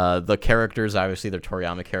 The characters, obviously, they're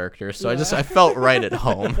Toriyama characters. So yeah. I felt right at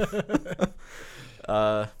home.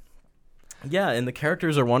 Yeah, and the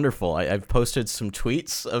characters are wonderful. I've posted some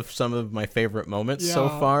tweets of some of my favorite moments so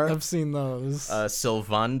far. I've seen those.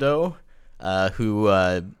 Sylvando,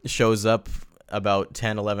 who shows up about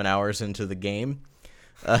 10, 11 hours into the game.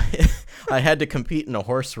 I had to compete in a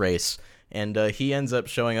horse race, and he ends up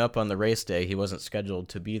showing up on the race day. He wasn't scheduled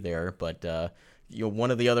to be there, but one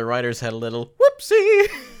of the other riders had a little whoopsie.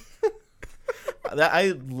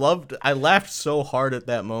 I laughed so hard at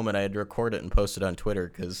that moment. I had to record it and post it on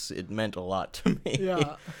Twitter because it meant a lot to me.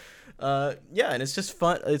 Yeah. And it's just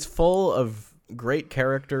fun. It's full of great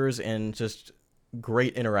characters and just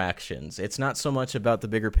great interactions. It's not so much about the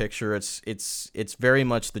bigger picture. It's very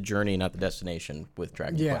much the journey, not the destination with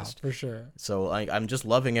Dragon Quest. Yeah, for sure. So I'm just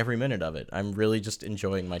loving every minute of it. I'm really just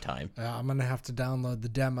enjoying my time. I'm going to have to download the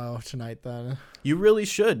demo tonight then. You really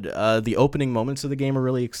should. The opening moments of the game are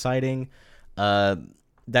really exciting.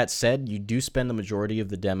 That said, you do spend the majority of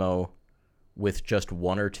the demo with just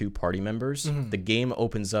 1 or 2 party members, the game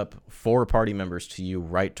opens up 4 party members to you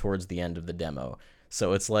right towards the end of the demo.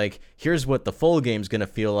 So it's like, here's what the full game's going to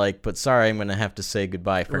feel like, but sorry, I'm going to have to say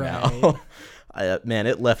goodbye for now. Man,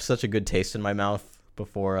 it left such a good taste in my mouth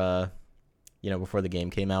before before the game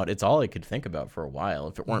came out. It's all I could think about for a while.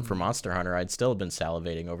 If it weren't for Monster Hunter, I'd still have been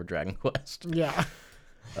salivating over Dragon Quest. Yeah.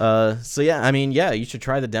 So yeah, I mean, yeah, you should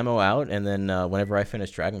try the demo out, and then whenever I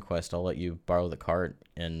finish Dragon Quest, I'll let you borrow the cart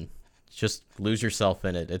and just lose yourself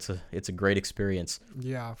in it. It's a great experience.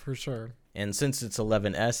 Yeah, for sure. And since it's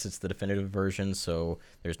 11S, it's the definitive version, so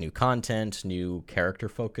there's new content, new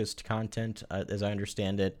character-focused content, as I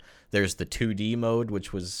understand it. There's the 2D mode,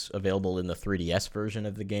 which was available in the 3DS version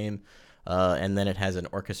of the game, and then it has an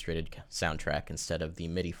orchestrated soundtrack instead of the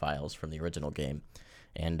MIDI files from the original game.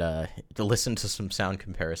 And to listen to some sound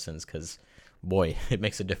comparisons, because, boy, it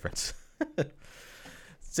makes a difference.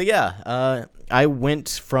 So yeah, I went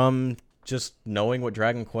from just knowing what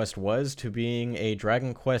Dragon Quest was to being a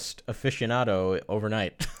Dragon Quest aficionado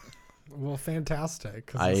overnight. Well, fantastic,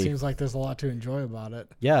 because it seems like there's a lot to enjoy about it.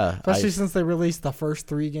 Yeah. Especially since they released the first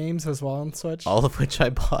 3 games as well on Switch. All of which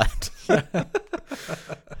I bought.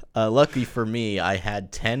 Lucky for me, I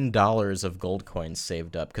had $10 of gold coins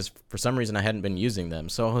saved up, because for some reason I hadn't been using them.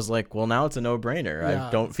 So I was like, well, now it's a no-brainer. Yeah.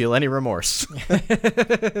 I don't feel any remorse.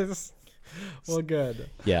 Well, good.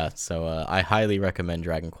 Yeah, so I highly recommend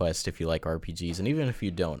Dragon Quest if you like RPGs, and even if you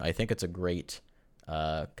don't, I think it's a great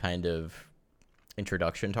kind of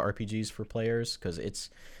introduction to RPGs for players, because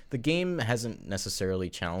the game hasn't necessarily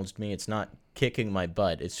challenged me. It's not kicking my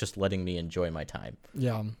butt. It's just letting me enjoy my time.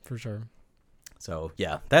 Yeah, for sure. So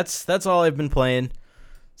yeah, that's all I've been playing.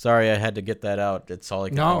 Sorry, I had to get that out. It's all I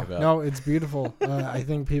can think about. No, it's beautiful. I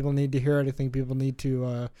think people need to hear it. I think people need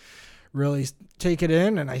to really take it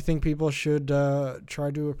in, and I think people should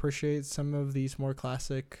try to appreciate some of these more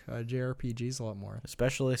classic JRPGs a lot more.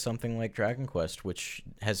 Especially something like Dragon Quest, which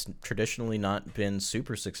has traditionally not been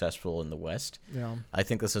super successful in the West. Yeah, I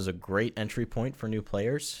think this is a great entry point for new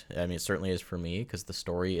players. I mean, it certainly is for me, because the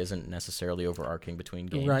story isn't necessarily overarching between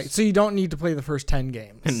games. Right, so you don't need to play the first 10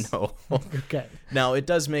 games. No. Okay. Now, it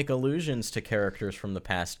does make allusions to characters from the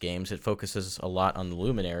past games. It focuses a lot on the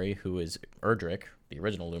Luminary, who is Erdrick, the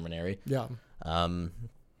original Luminary. Yeah.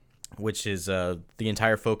 Which is the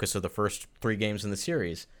entire focus of the first 3 games in the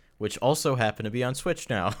series, which also happen to be on Switch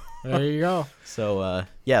now. There you go. So,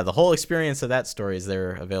 yeah, the whole experience of that story is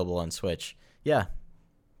there available on Switch. Yeah,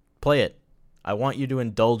 play it. I want you to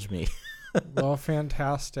indulge me. Well,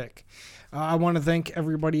 fantastic. I want to thank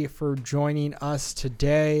everybody for joining us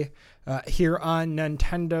today here on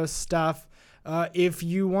Nintendo Stuff. If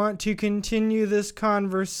you want to continue this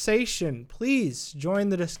conversation, please join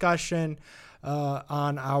the discussion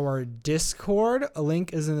on our Discord. A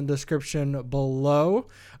link is in the description below.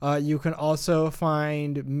 You can also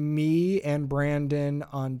find me and Brandon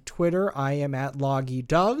on Twitter. I am at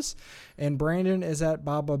LoggyDoves, and Brandon is at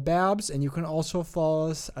Baba Babs. And you can also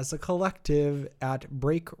follow us as a collective at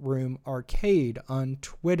Break Room Arcade on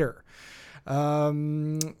Twitter.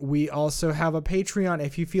 We also have a Patreon.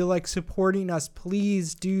 If you feel like supporting us,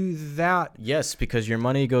 please do that. Yes, because your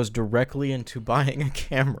money goes directly into buying a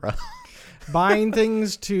camera. Buying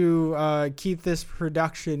things to keep this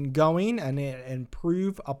production going and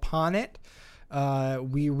improve upon it.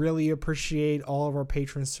 We really appreciate all of our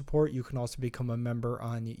patron support. You can also become a member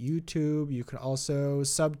on YouTube. You can also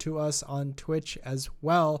sub to us on Twitch as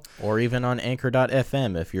well. Or even on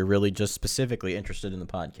Anchor.fm if you're really just specifically interested in the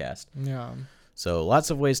podcast. Yeah. So lots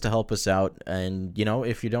of ways to help us out. And,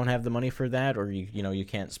 if you don't have the money for that, or you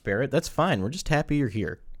can't spare it, that's fine. We're just happy you're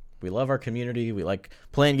here. We love our community. We like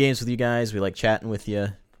playing games with you guys. We like chatting with you.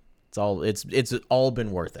 It's all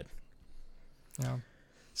been worth it. Yeah.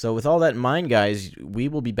 So with all that in mind, guys, we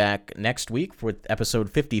will be back next week for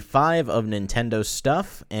episode 55 of Nintendo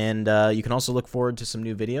Stuff. And you can also look forward to some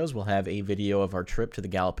new videos. We'll have a video of our trip to the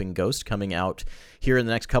Galloping Ghost coming out here in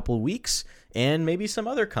the next couple of weeks. And maybe some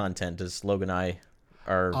other content as Logan and I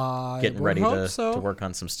are getting ready to work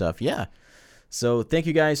on some stuff. Yeah. So thank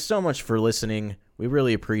you guys so much for listening. We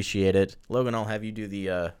really appreciate it. Logan, I'll have you do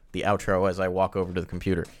the outro as I walk over to the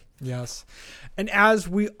computer. Yes. And as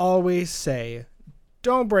we always say,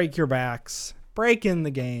 don't break your backs, break in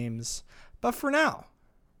the games. But for now,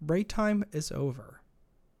 break time is over.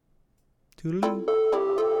 Toodaloo.